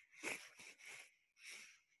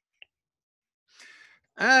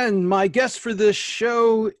 And my guest for this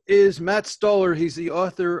show is Matt Stoller. He's the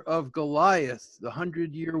author of Goliath, the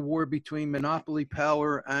 100-Year War Between Monopoly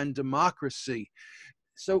Power and Democracy.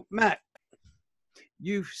 So, Matt,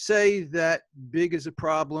 you say that big is a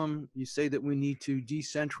problem. You say that we need to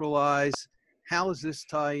decentralize. How does this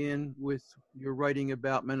tie in with your writing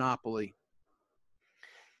about monopoly?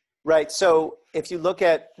 Right. So if you look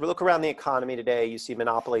around the economy today, you see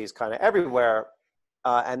monopolies kind of everywhere.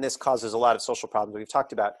 And this causes a lot of social problems we've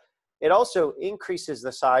talked about. It also increases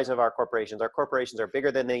the size of our corporations. Our corporations are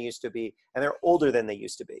bigger than they used to be, and they're older than they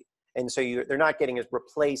used to be. And so they're not getting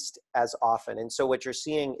replaced as often. And so what you're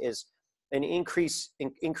seeing is an increase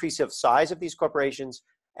of size of these corporations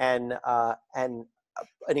and an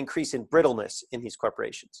increase in brittleness in these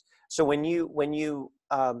corporations. So when you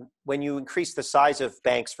increase the size of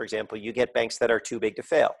banks, for example, you get banks that are too big to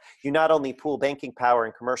fail. You not only pool banking power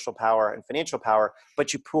and commercial power and financial power,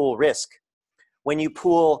 but you pool risk. When you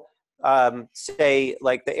pool, say,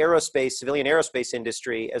 like the civilian aerospace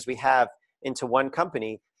industry, as we have into one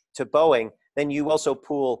company to Boeing, then you also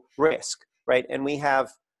pool risk, right? And we have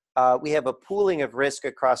a pooling of risk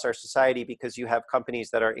across our society because you have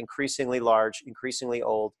companies that are increasingly large, increasingly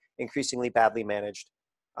old, increasingly badly managed.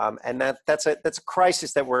 And that's a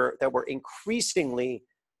crisis that we're increasingly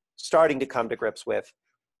starting to come to grips with.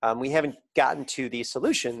 We haven't gotten to the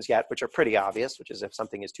solutions yet, which are pretty obvious, which is if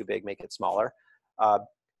something is too big, make it smaller.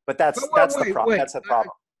 But that's the problem.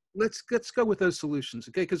 Let's go with those solutions,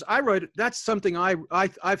 okay? Because that's something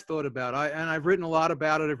I've thought about. And I've written a lot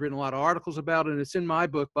about it. I've written a lot of articles about it, and it's in my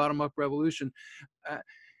book, Bottom Up Revolution.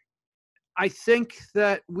 I think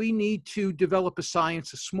that we need to develop a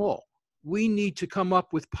science of small. We need to come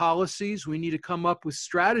up with policies. We need to come up with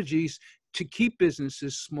strategies to keep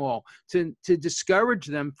businesses small, to discourage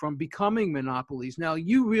them from becoming monopolies. Now,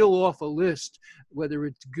 you reel off a list, whether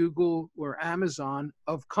it's Google or Amazon,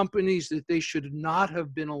 of companies that they should not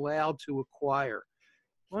have been allowed to acquire.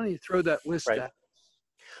 Why don't you throw that list out?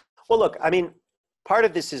 Well, look, I mean, part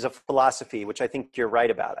of this is a philosophy, which I think you're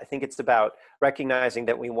right about. I think it's about recognizing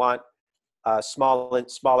that we want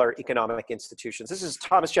smaller economic institutions. This is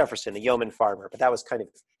Thomas Jefferson, a yeoman farmer, but that was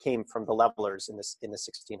came from the levelers in the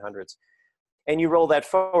 1600s. And you roll that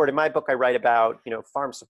forward. In my book, I write about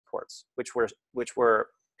farm supports, which were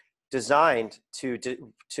designed to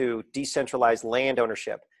decentralize land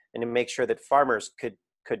ownership and to make sure that farmers could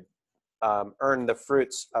earn the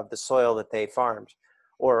fruits of the soil that they farmed,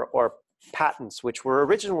 or patents, which were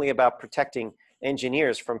originally about protecting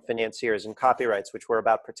engineers from financiers, and copyrights, which were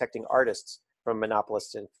about protecting artists from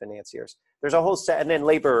monopolists and financiers. There's a whole set, and then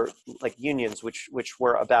labor, like unions, which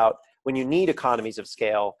were about when you need economies of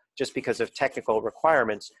scale just because of technical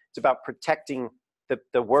requirements. It's about protecting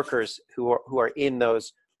the workers who are in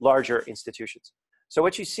those larger institutions. So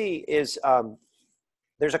what you see is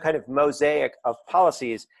there's a kind of mosaic of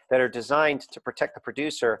policies that are designed to protect the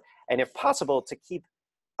producer, and if possible, to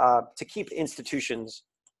keep institutions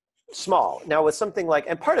small. Now, with something like,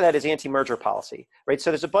 and part of that is anti-merger policy, right? So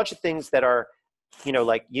there's a bunch of things that are,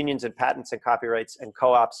 like unions and patents and copyrights and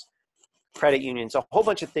co-ops, credit unions, a whole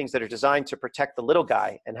bunch of things that are designed to protect the little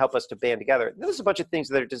guy and help us to band together. And there's a bunch of things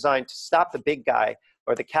that are designed to stop the big guy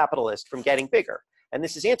or the capitalist from getting bigger. And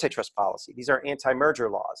this is antitrust policy. These are anti-merger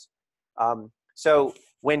laws. So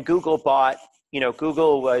when Google bought,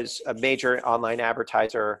 Google was a major online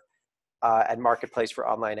advertiser and marketplace for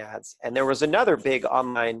online ads. And there was another big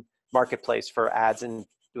online marketplace for ads, and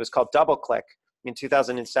it was called DoubleClick. In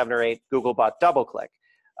 2007 or 8, Google bought DoubleClick.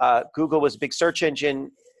 Google was a big search engine.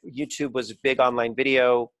 YouTube was a big online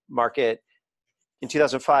video market. In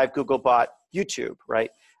 2005, Google bought YouTube, right?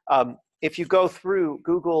 If you go through,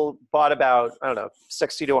 Google bought about,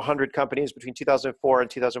 60 to 100 companies between 2004 and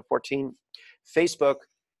 2014. Facebook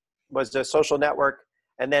was a social network,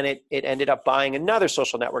 and then it ended up buying another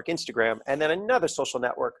social network, Instagram, and then another social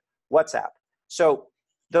network, WhatsApp. So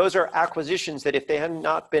those are acquisitions that if they had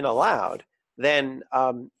not been allowed, then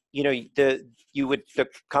the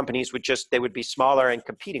companies would be smaller and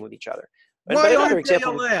competing with each other. Why aren't they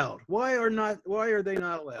allowed? Why are they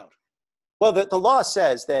not allowed? Well, the law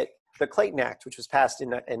says that the Clayton Act, which was passed in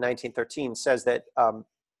 1913, says that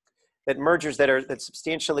that mergers that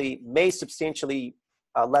may substantially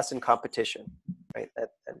lessen competition, right?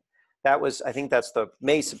 That was, I think that's the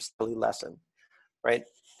may substantially lessen, right?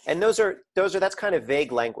 And that's kind of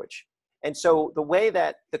vague language. And so the way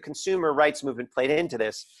that the consumer rights movement played into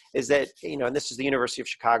this is that, and this is the University of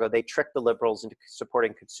Chicago, they tricked the liberals into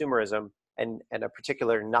supporting consumerism and a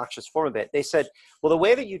particular noxious form of it. They said, well, the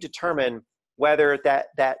way that you determine whether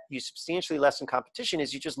that you substantially lessen competition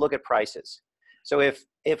is you just look at prices. So if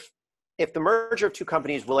the merger of two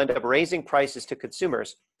companies will end up raising prices to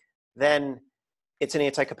consumers, then it's an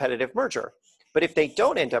anti-competitive merger. But if they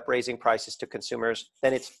don't end up raising prices to consumers,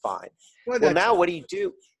 then it's fine. Well, now what do you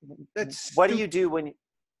do? What do you do when?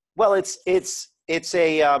 Well, it's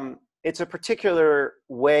a particular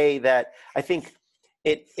way that I think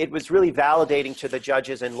it was really validating to the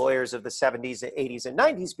judges and lawyers of the 70s, 80s, and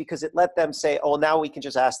 90s, because it let them say, oh, now we can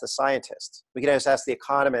just ask the scientists. We can just ask the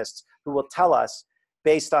economists who will tell us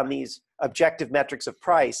based on these objective metrics of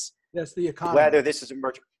price. That's the economist. Whether this is a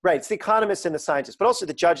merger. Right, it's the economists and the scientists, but also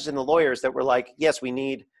the judges and the lawyers that were like, yes,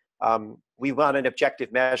 we want an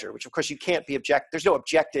objective measure, which of course you can't be there's no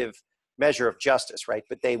objective measure of justice, right?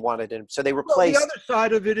 But they wanted it, so they replaced. Well, the other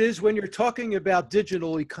side of it is when you're talking about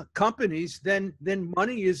digital companies, then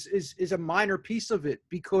money is a minor piece of it,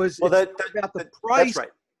 because it's about the price. That's right.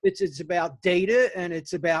 It's about data, and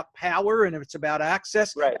it's about power, and it's about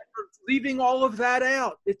access. Right. Leaving all of that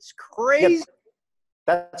out, it's crazy. Yep.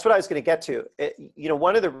 That's what I was going to get to.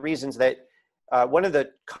 One of the reasons that, one of the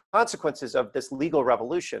consequences of this legal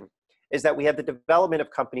revolution is that we have the development of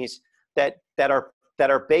companies that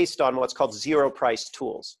are based on what's called zero price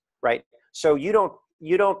tools, right? So you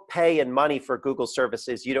don't pay in money for Google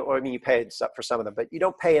services. You pay for some of them, but you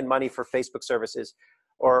don't pay in money for Facebook services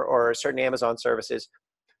or certain Amazon services.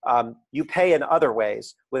 You pay in other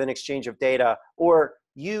ways with an exchange of data, or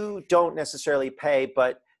you don't necessarily pay,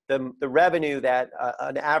 but the revenue that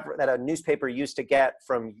a newspaper used to get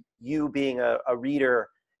from you being a reader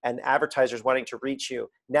and advertisers wanting to reach you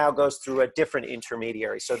now goes through a different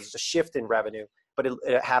intermediary. So there's a shift in revenue, but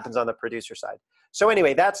it happens on the producer side. So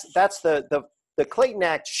anyway, that's the Clayton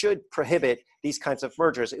Act should prohibit these kinds of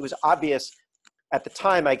mergers. It was obvious at the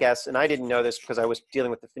time, I guess, and I didn't know this because I was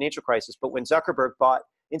dealing with the financial crisis, but when Zuckerberg bought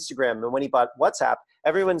Instagram and when he bought WhatsApp,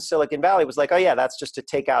 everyone in Silicon Valley was like, oh yeah, that's just to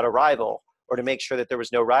take out a rival, or to make sure that there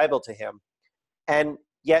was no rival to him. And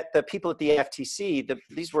yet the people at the FTC,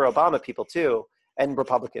 these were Obama people too, and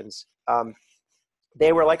Republicans,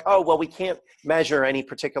 they were like, oh, well, we can't measure any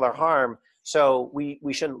particular harm, so we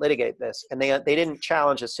shouldn't litigate this. And they didn't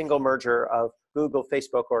challenge a single merger of Google,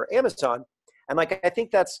 Facebook, or Amazon. And I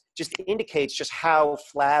think that's just indicates just how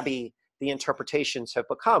flabby the interpretations have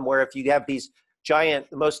become, where if you have these giant,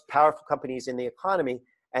 the most powerful companies in the economy,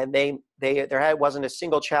 and there wasn't a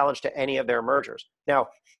single challenge to any of their mergers. Now,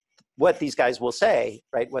 what these guys will say,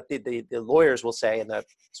 right, what the lawyers will say, and the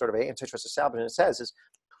sort of antitrust establishment says is,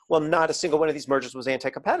 well, not a single one of these mergers was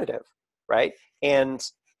anti-competitive, right? And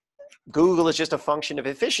Google is just a function of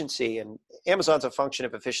efficiency, and Amazon's a function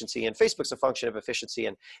of efficiency, and Facebook's a function of efficiency.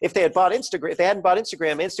 And if they had bought Instagram, if they hadn't bought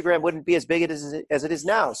Instagram, Instagram wouldn't be as big as it is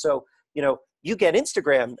now. So, you get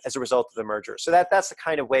Instagram as a result of the merger. So that's the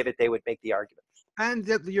kind of way that they would make the argument. And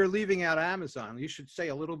that you're leaving out Amazon. You should say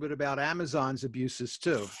a little bit about Amazon's abuses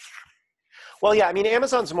too. Well, yeah, I mean,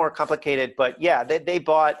 Amazon's more complicated, but yeah, they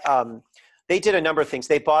bought, they did a number of things.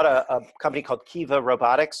 They bought a company called Kiva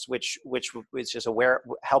Robotics, which was just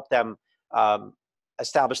helped them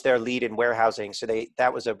establish their lead in warehousing. So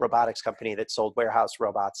that was a robotics company that sold warehouse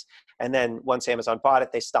robots. And then once Amazon bought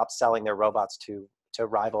it, they stopped selling their robots to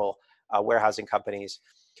rival warehousing companies.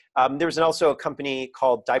 There was also a company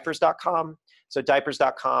called diapers.com. So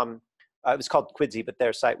diapers.com, it was called Quidsy, but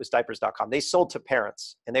their site was diapers.com. They sold to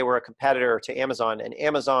parents, and they were a competitor to Amazon. And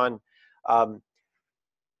Amazon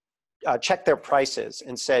checked their prices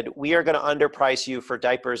and said, we are going to underprice you for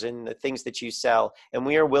diapers and the things that you sell, and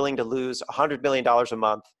we are willing to lose $100 million a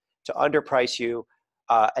month to underprice you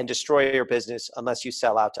and destroy your business unless you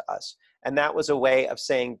sell out to us. And that was a way of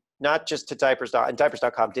saying, not just to diapers.com, and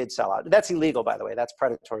diapers.com did sell out. That's illegal, by the way. That's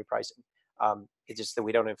predatory pricing. It's just that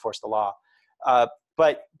we don't enforce the law.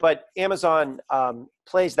 But Amazon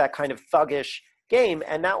plays that kind of thuggish game,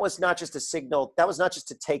 and that was not just a signal. That was not just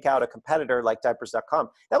to take out a competitor like diapers.com.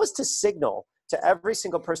 That was to signal to every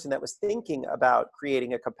single person that was thinking about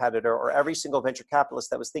creating a competitor, or every single venture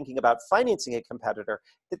capitalist that was thinking about financing a competitor,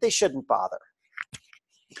 that they shouldn't bother.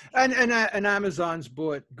 And Amazon's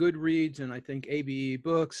bought Goodreads and I think ABE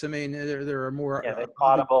Books. I mean, there are more. Yeah,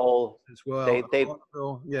 Audible as well. They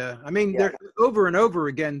Audible, yeah. I mean, yeah. they're over and over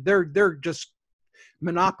again. They're just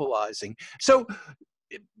monopolizing. So,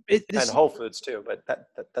 and Whole Foods too, but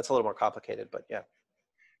that's a little more complicated. But yeah,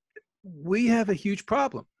 we have a huge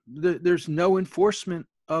problem. There's no enforcement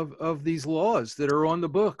of these laws that are on the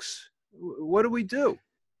books. What do we do?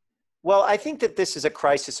 Well, I think that this is a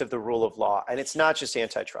crisis of the rule of law, and it's not just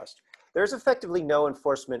antitrust. There's effectively no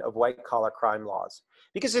enforcement of white-collar crime laws.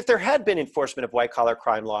 Because if there had been enforcement of white-collar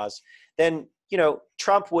crime laws, then,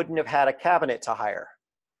 Trump wouldn't have had a cabinet to hire,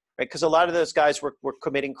 right? Because a lot of those guys were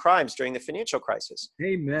committing crimes during the financial crisis.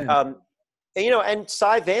 Amen. And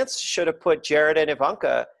Cy Vance should have put Jared and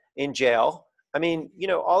Ivanka in jail. I mean,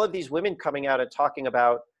 all of these women coming out and talking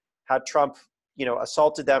about how Trump,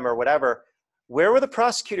 assaulted them or whatever. Where were the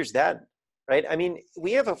prosecutors then, right? I mean,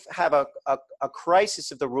 we have a crisis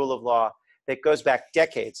of the rule of law that goes back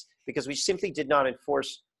decades because we simply did not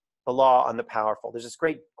enforce the law on the powerful. There's this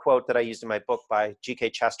great quote that I used in my book by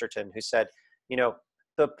G.K. Chesterton, who said,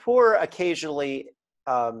 the poor occasionally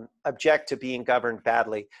object to being governed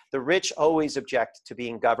badly. The rich always object to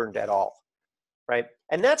being governed at all, right?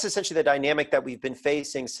 And that's essentially the dynamic that we've been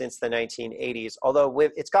facing since the 1980s, although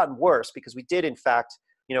it's gotten worse because we did, in fact,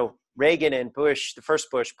 Reagan and Bush, the first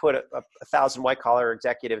Bush, put 1,000 white-collar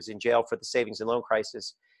executives in jail for the savings and loan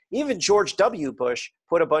crisis. Even George W. Bush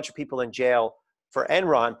put a bunch of people in jail for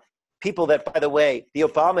Enron, people that, by the way, the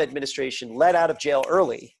Obama administration let out of jail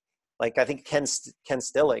early, like I think Ken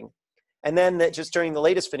Stilling. And then just during the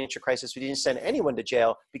latest financial crisis, we didn't send anyone to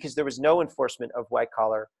jail because there was no enforcement of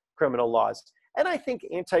white-collar criminal laws. And I think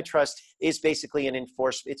antitrust is basically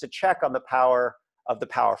it's a check on the power of the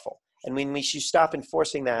powerful. And when we should stop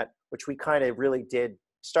enforcing that, which we kind of really did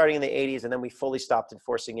starting in the 80s, and then we fully stopped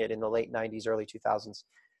enforcing it in the late 90s, early 2000s,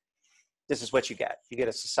 this is what you get. You get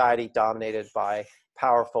a society dominated by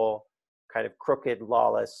powerful, kind of crooked,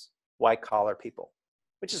 lawless, white-collar people,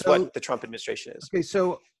 which is what the Trump administration is. Okay,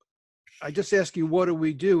 so I just asked you, what do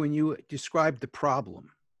we do? And you described the problem.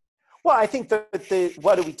 Well, I think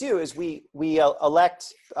what do we do is we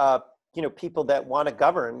elect people that want to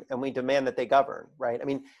govern, and we demand that they govern, right? I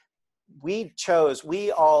mean, we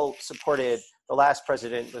all supported, the last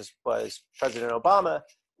president was President Obama.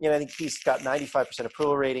 I think he's got 95%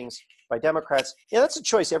 approval ratings by Democrats. That's a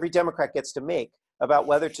choice every Democrat gets to make about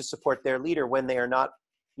whether to support their leader when they are not,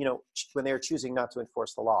 when they are choosing not to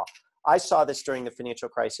enforce the law. I saw this during the financial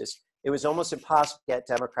crisis. It was almost impossible to get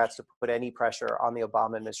Democrats to put any pressure on the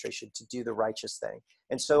Obama administration to do the righteous thing.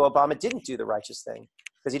 And so Obama didn't do the righteous thing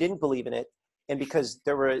because he didn't believe in it. And because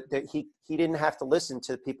he didn't have to listen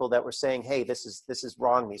to people that were saying, hey, this is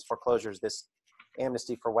wrong, these foreclosures, this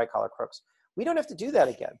amnesty for white-collar crooks. We don't have to do that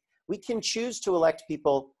again. We can choose to elect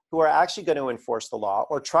people who are actually going to enforce the law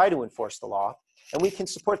or try to enforce the law, and we can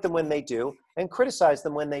support them when they do and criticize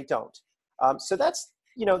them when they don't. So that's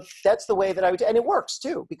the way that I would, and it works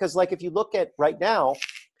too, because like if you look at right now,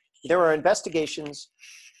 there are investigations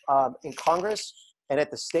in Congress and at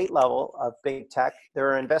the state level of big tech. There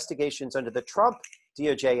are investigations under the Trump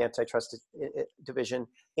DOJ antitrust division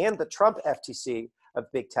and the Trump FTC of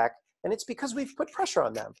big tech. And it's because we've put pressure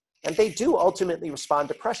on them. And they do ultimately respond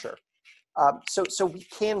to pressure. So we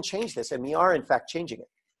can change this, and we are, in fact, changing it.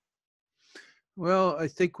 Well, I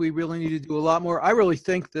think we really need to do a lot more. I really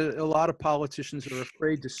think that a lot of politicians are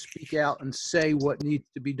afraid to speak out and say what needs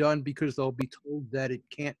to be done because they'll be told that it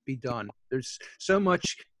can't be done. There's so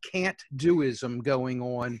much can't-doism going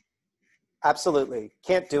on. Absolutely.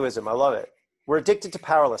 Can't-doism. I love it. We're addicted to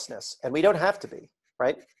powerlessness, and we don't have to be,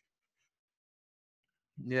 right?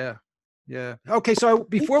 Yeah. Yeah. Okay, so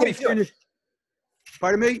before we finish,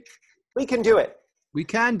 pardon me? We can do it. We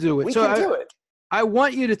can do it. We can do it. I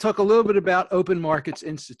want you to talk a little bit about Open Markets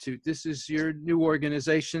Institute. This is your new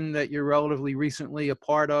organization that you're relatively recently a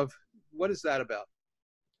part of. What is that about?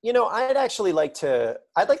 You know, I'd like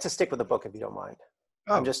to stick with the book if you don't mind.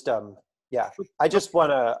 Oh. I'm just, yeah, I just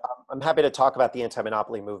want to, I'm happy to talk about the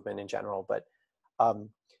anti-monopoly movement in general, but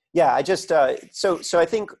yeah, I just, so I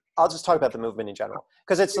think I'll just talk about the movement in general,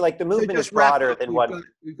 because it's like the movement is broader than what.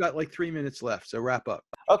 We've got like 3 minutes left, so wrap up.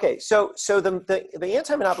 Okay, so the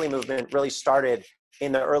anti-monopoly movement really started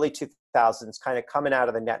in the early 2000s, kind of coming out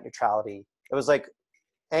of the net neutrality. It was like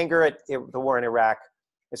anger at the war in Iraq.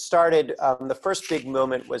 It started. The first big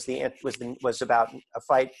moment was about a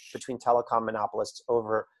fight between telecom monopolists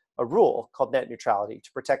over a rule called net neutrality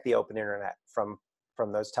to protect the open internet from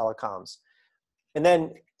those telecoms. And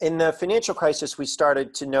then in the financial crisis, we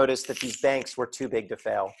started to notice that these banks were too big to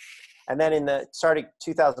fail. And then starting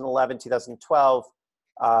 2011, 2012,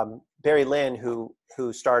 Barry Lynn, who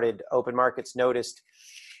started Open Markets, noticed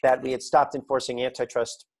that we had stopped enforcing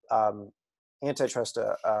antitrust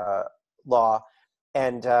law,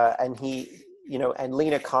 and he, and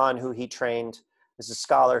Lena Khan, who he trained, is a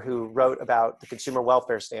scholar who wrote about the consumer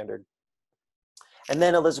welfare standard. And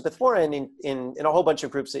then Elizabeth Warren in a whole bunch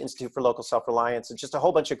of groups, the Institute for Local Self-Reliance, and just a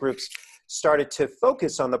whole bunch of groups started to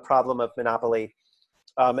focus on the problem of monopoly.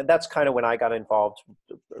 And that's kind of when I got involved.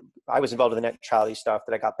 I was involved in the net neutrality stuff,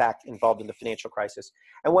 that I got back involved in the financial crisis.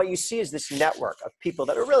 And what you see is this network of people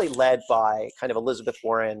that are really led by kind of Elizabeth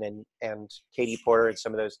Warren and Katie Porter and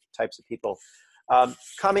some of those types of people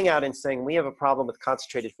coming out and saying, we have a problem with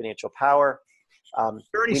concentrated financial power.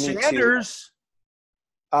 Bernie Sanders.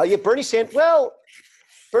 Yeah, Bernie Sanders. Well,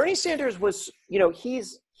 Bernie Sanders was,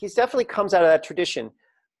 he's definitely comes out of that tradition.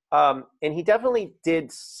 And he definitely did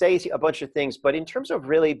say a bunch of things, but in terms of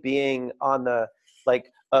really being on the,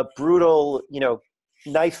 like a brutal,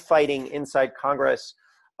 knife fighting inside Congress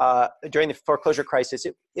during the foreclosure crisis,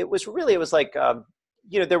 it was like,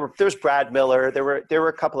 there's Brad Miller, there were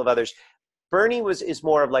a couple of others. Bernie is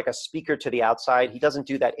more of like a speaker to the outside. He doesn't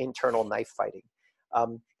do that internal knife fighting.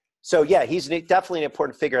 So yeah, he's definitely an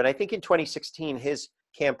important figure. And I think in 2016, his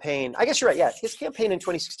campaign, I guess you're right. Yeah, his campaign in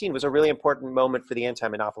 2016 was a really important moment for the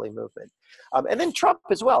anti-monopoly movement. And then Trump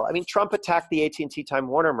as well. I mean, Trump attacked the AT&T Time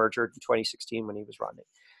Warner merger in 2016 when he was running.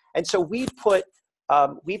 And so we put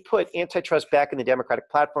antitrust back in the Democratic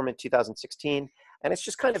platform in 2016, and it's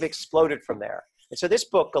just kind of exploded from there. And so this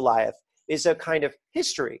book, Goliath, is a kind of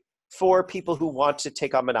history for people who want to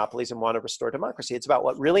take on monopolies and want to restore democracy. It's about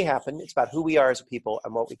what really happened. It's about who we are as a people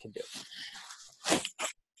and what we can do.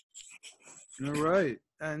 All right.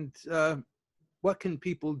 And what can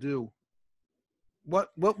people do? What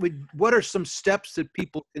are some steps that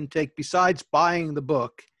people can take besides buying the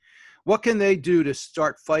book? What can they do to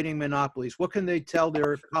start fighting monopolies? What can they tell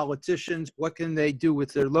their politicians? What can they do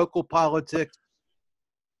with their local politics?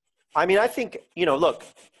 I mean, I think, look,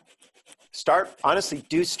 start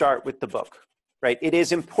with the book, right? It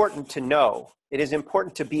is important to know. It is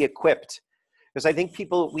important to be equipped, because I think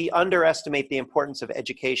we underestimate the importance of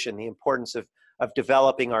education, the importance of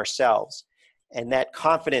developing ourselves, and that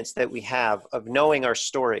confidence that we have of knowing our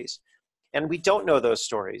stories. And we don't know those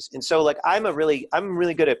stories. And so like, I'm really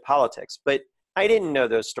good at politics, but I didn't know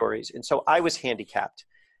those stories. And so I was handicapped.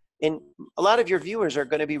 And a lot of your viewers are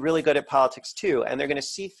going to be really good at politics too. And they're going to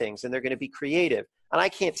see things and they're going to be creative. And I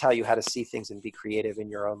can't tell you how to see things and be creative in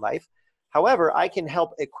your own life. However, I can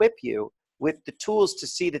help equip you with the tools to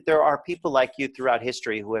see that there are people like you throughout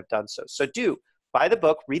history who have done so. So buy the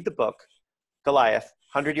book, read the book, Goliath,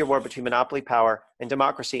 100-Year War Between Monopoly Power and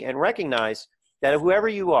Democracy, and recognize that whoever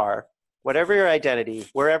you are, whatever your identity,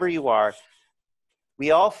 wherever you are,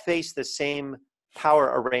 we all face the same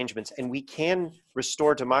power arrangements, and we can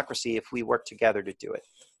restore democracy if we work together to do it.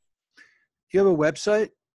 Do you have a website?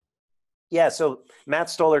 Yeah, so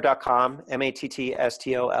mattstoller.com,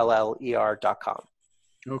 MATTSTOLLER.com.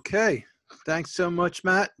 Okay. Thanks so much,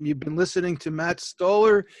 Matt. You've been listening to Matt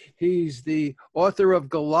Stoller. He's the author of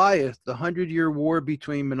Goliath, the 100-Year War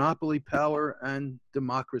Between Monopoly Power and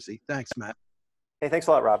Democracy. Thanks, Matt. Hey, thanks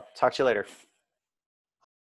a lot, Rob. Talk to you later.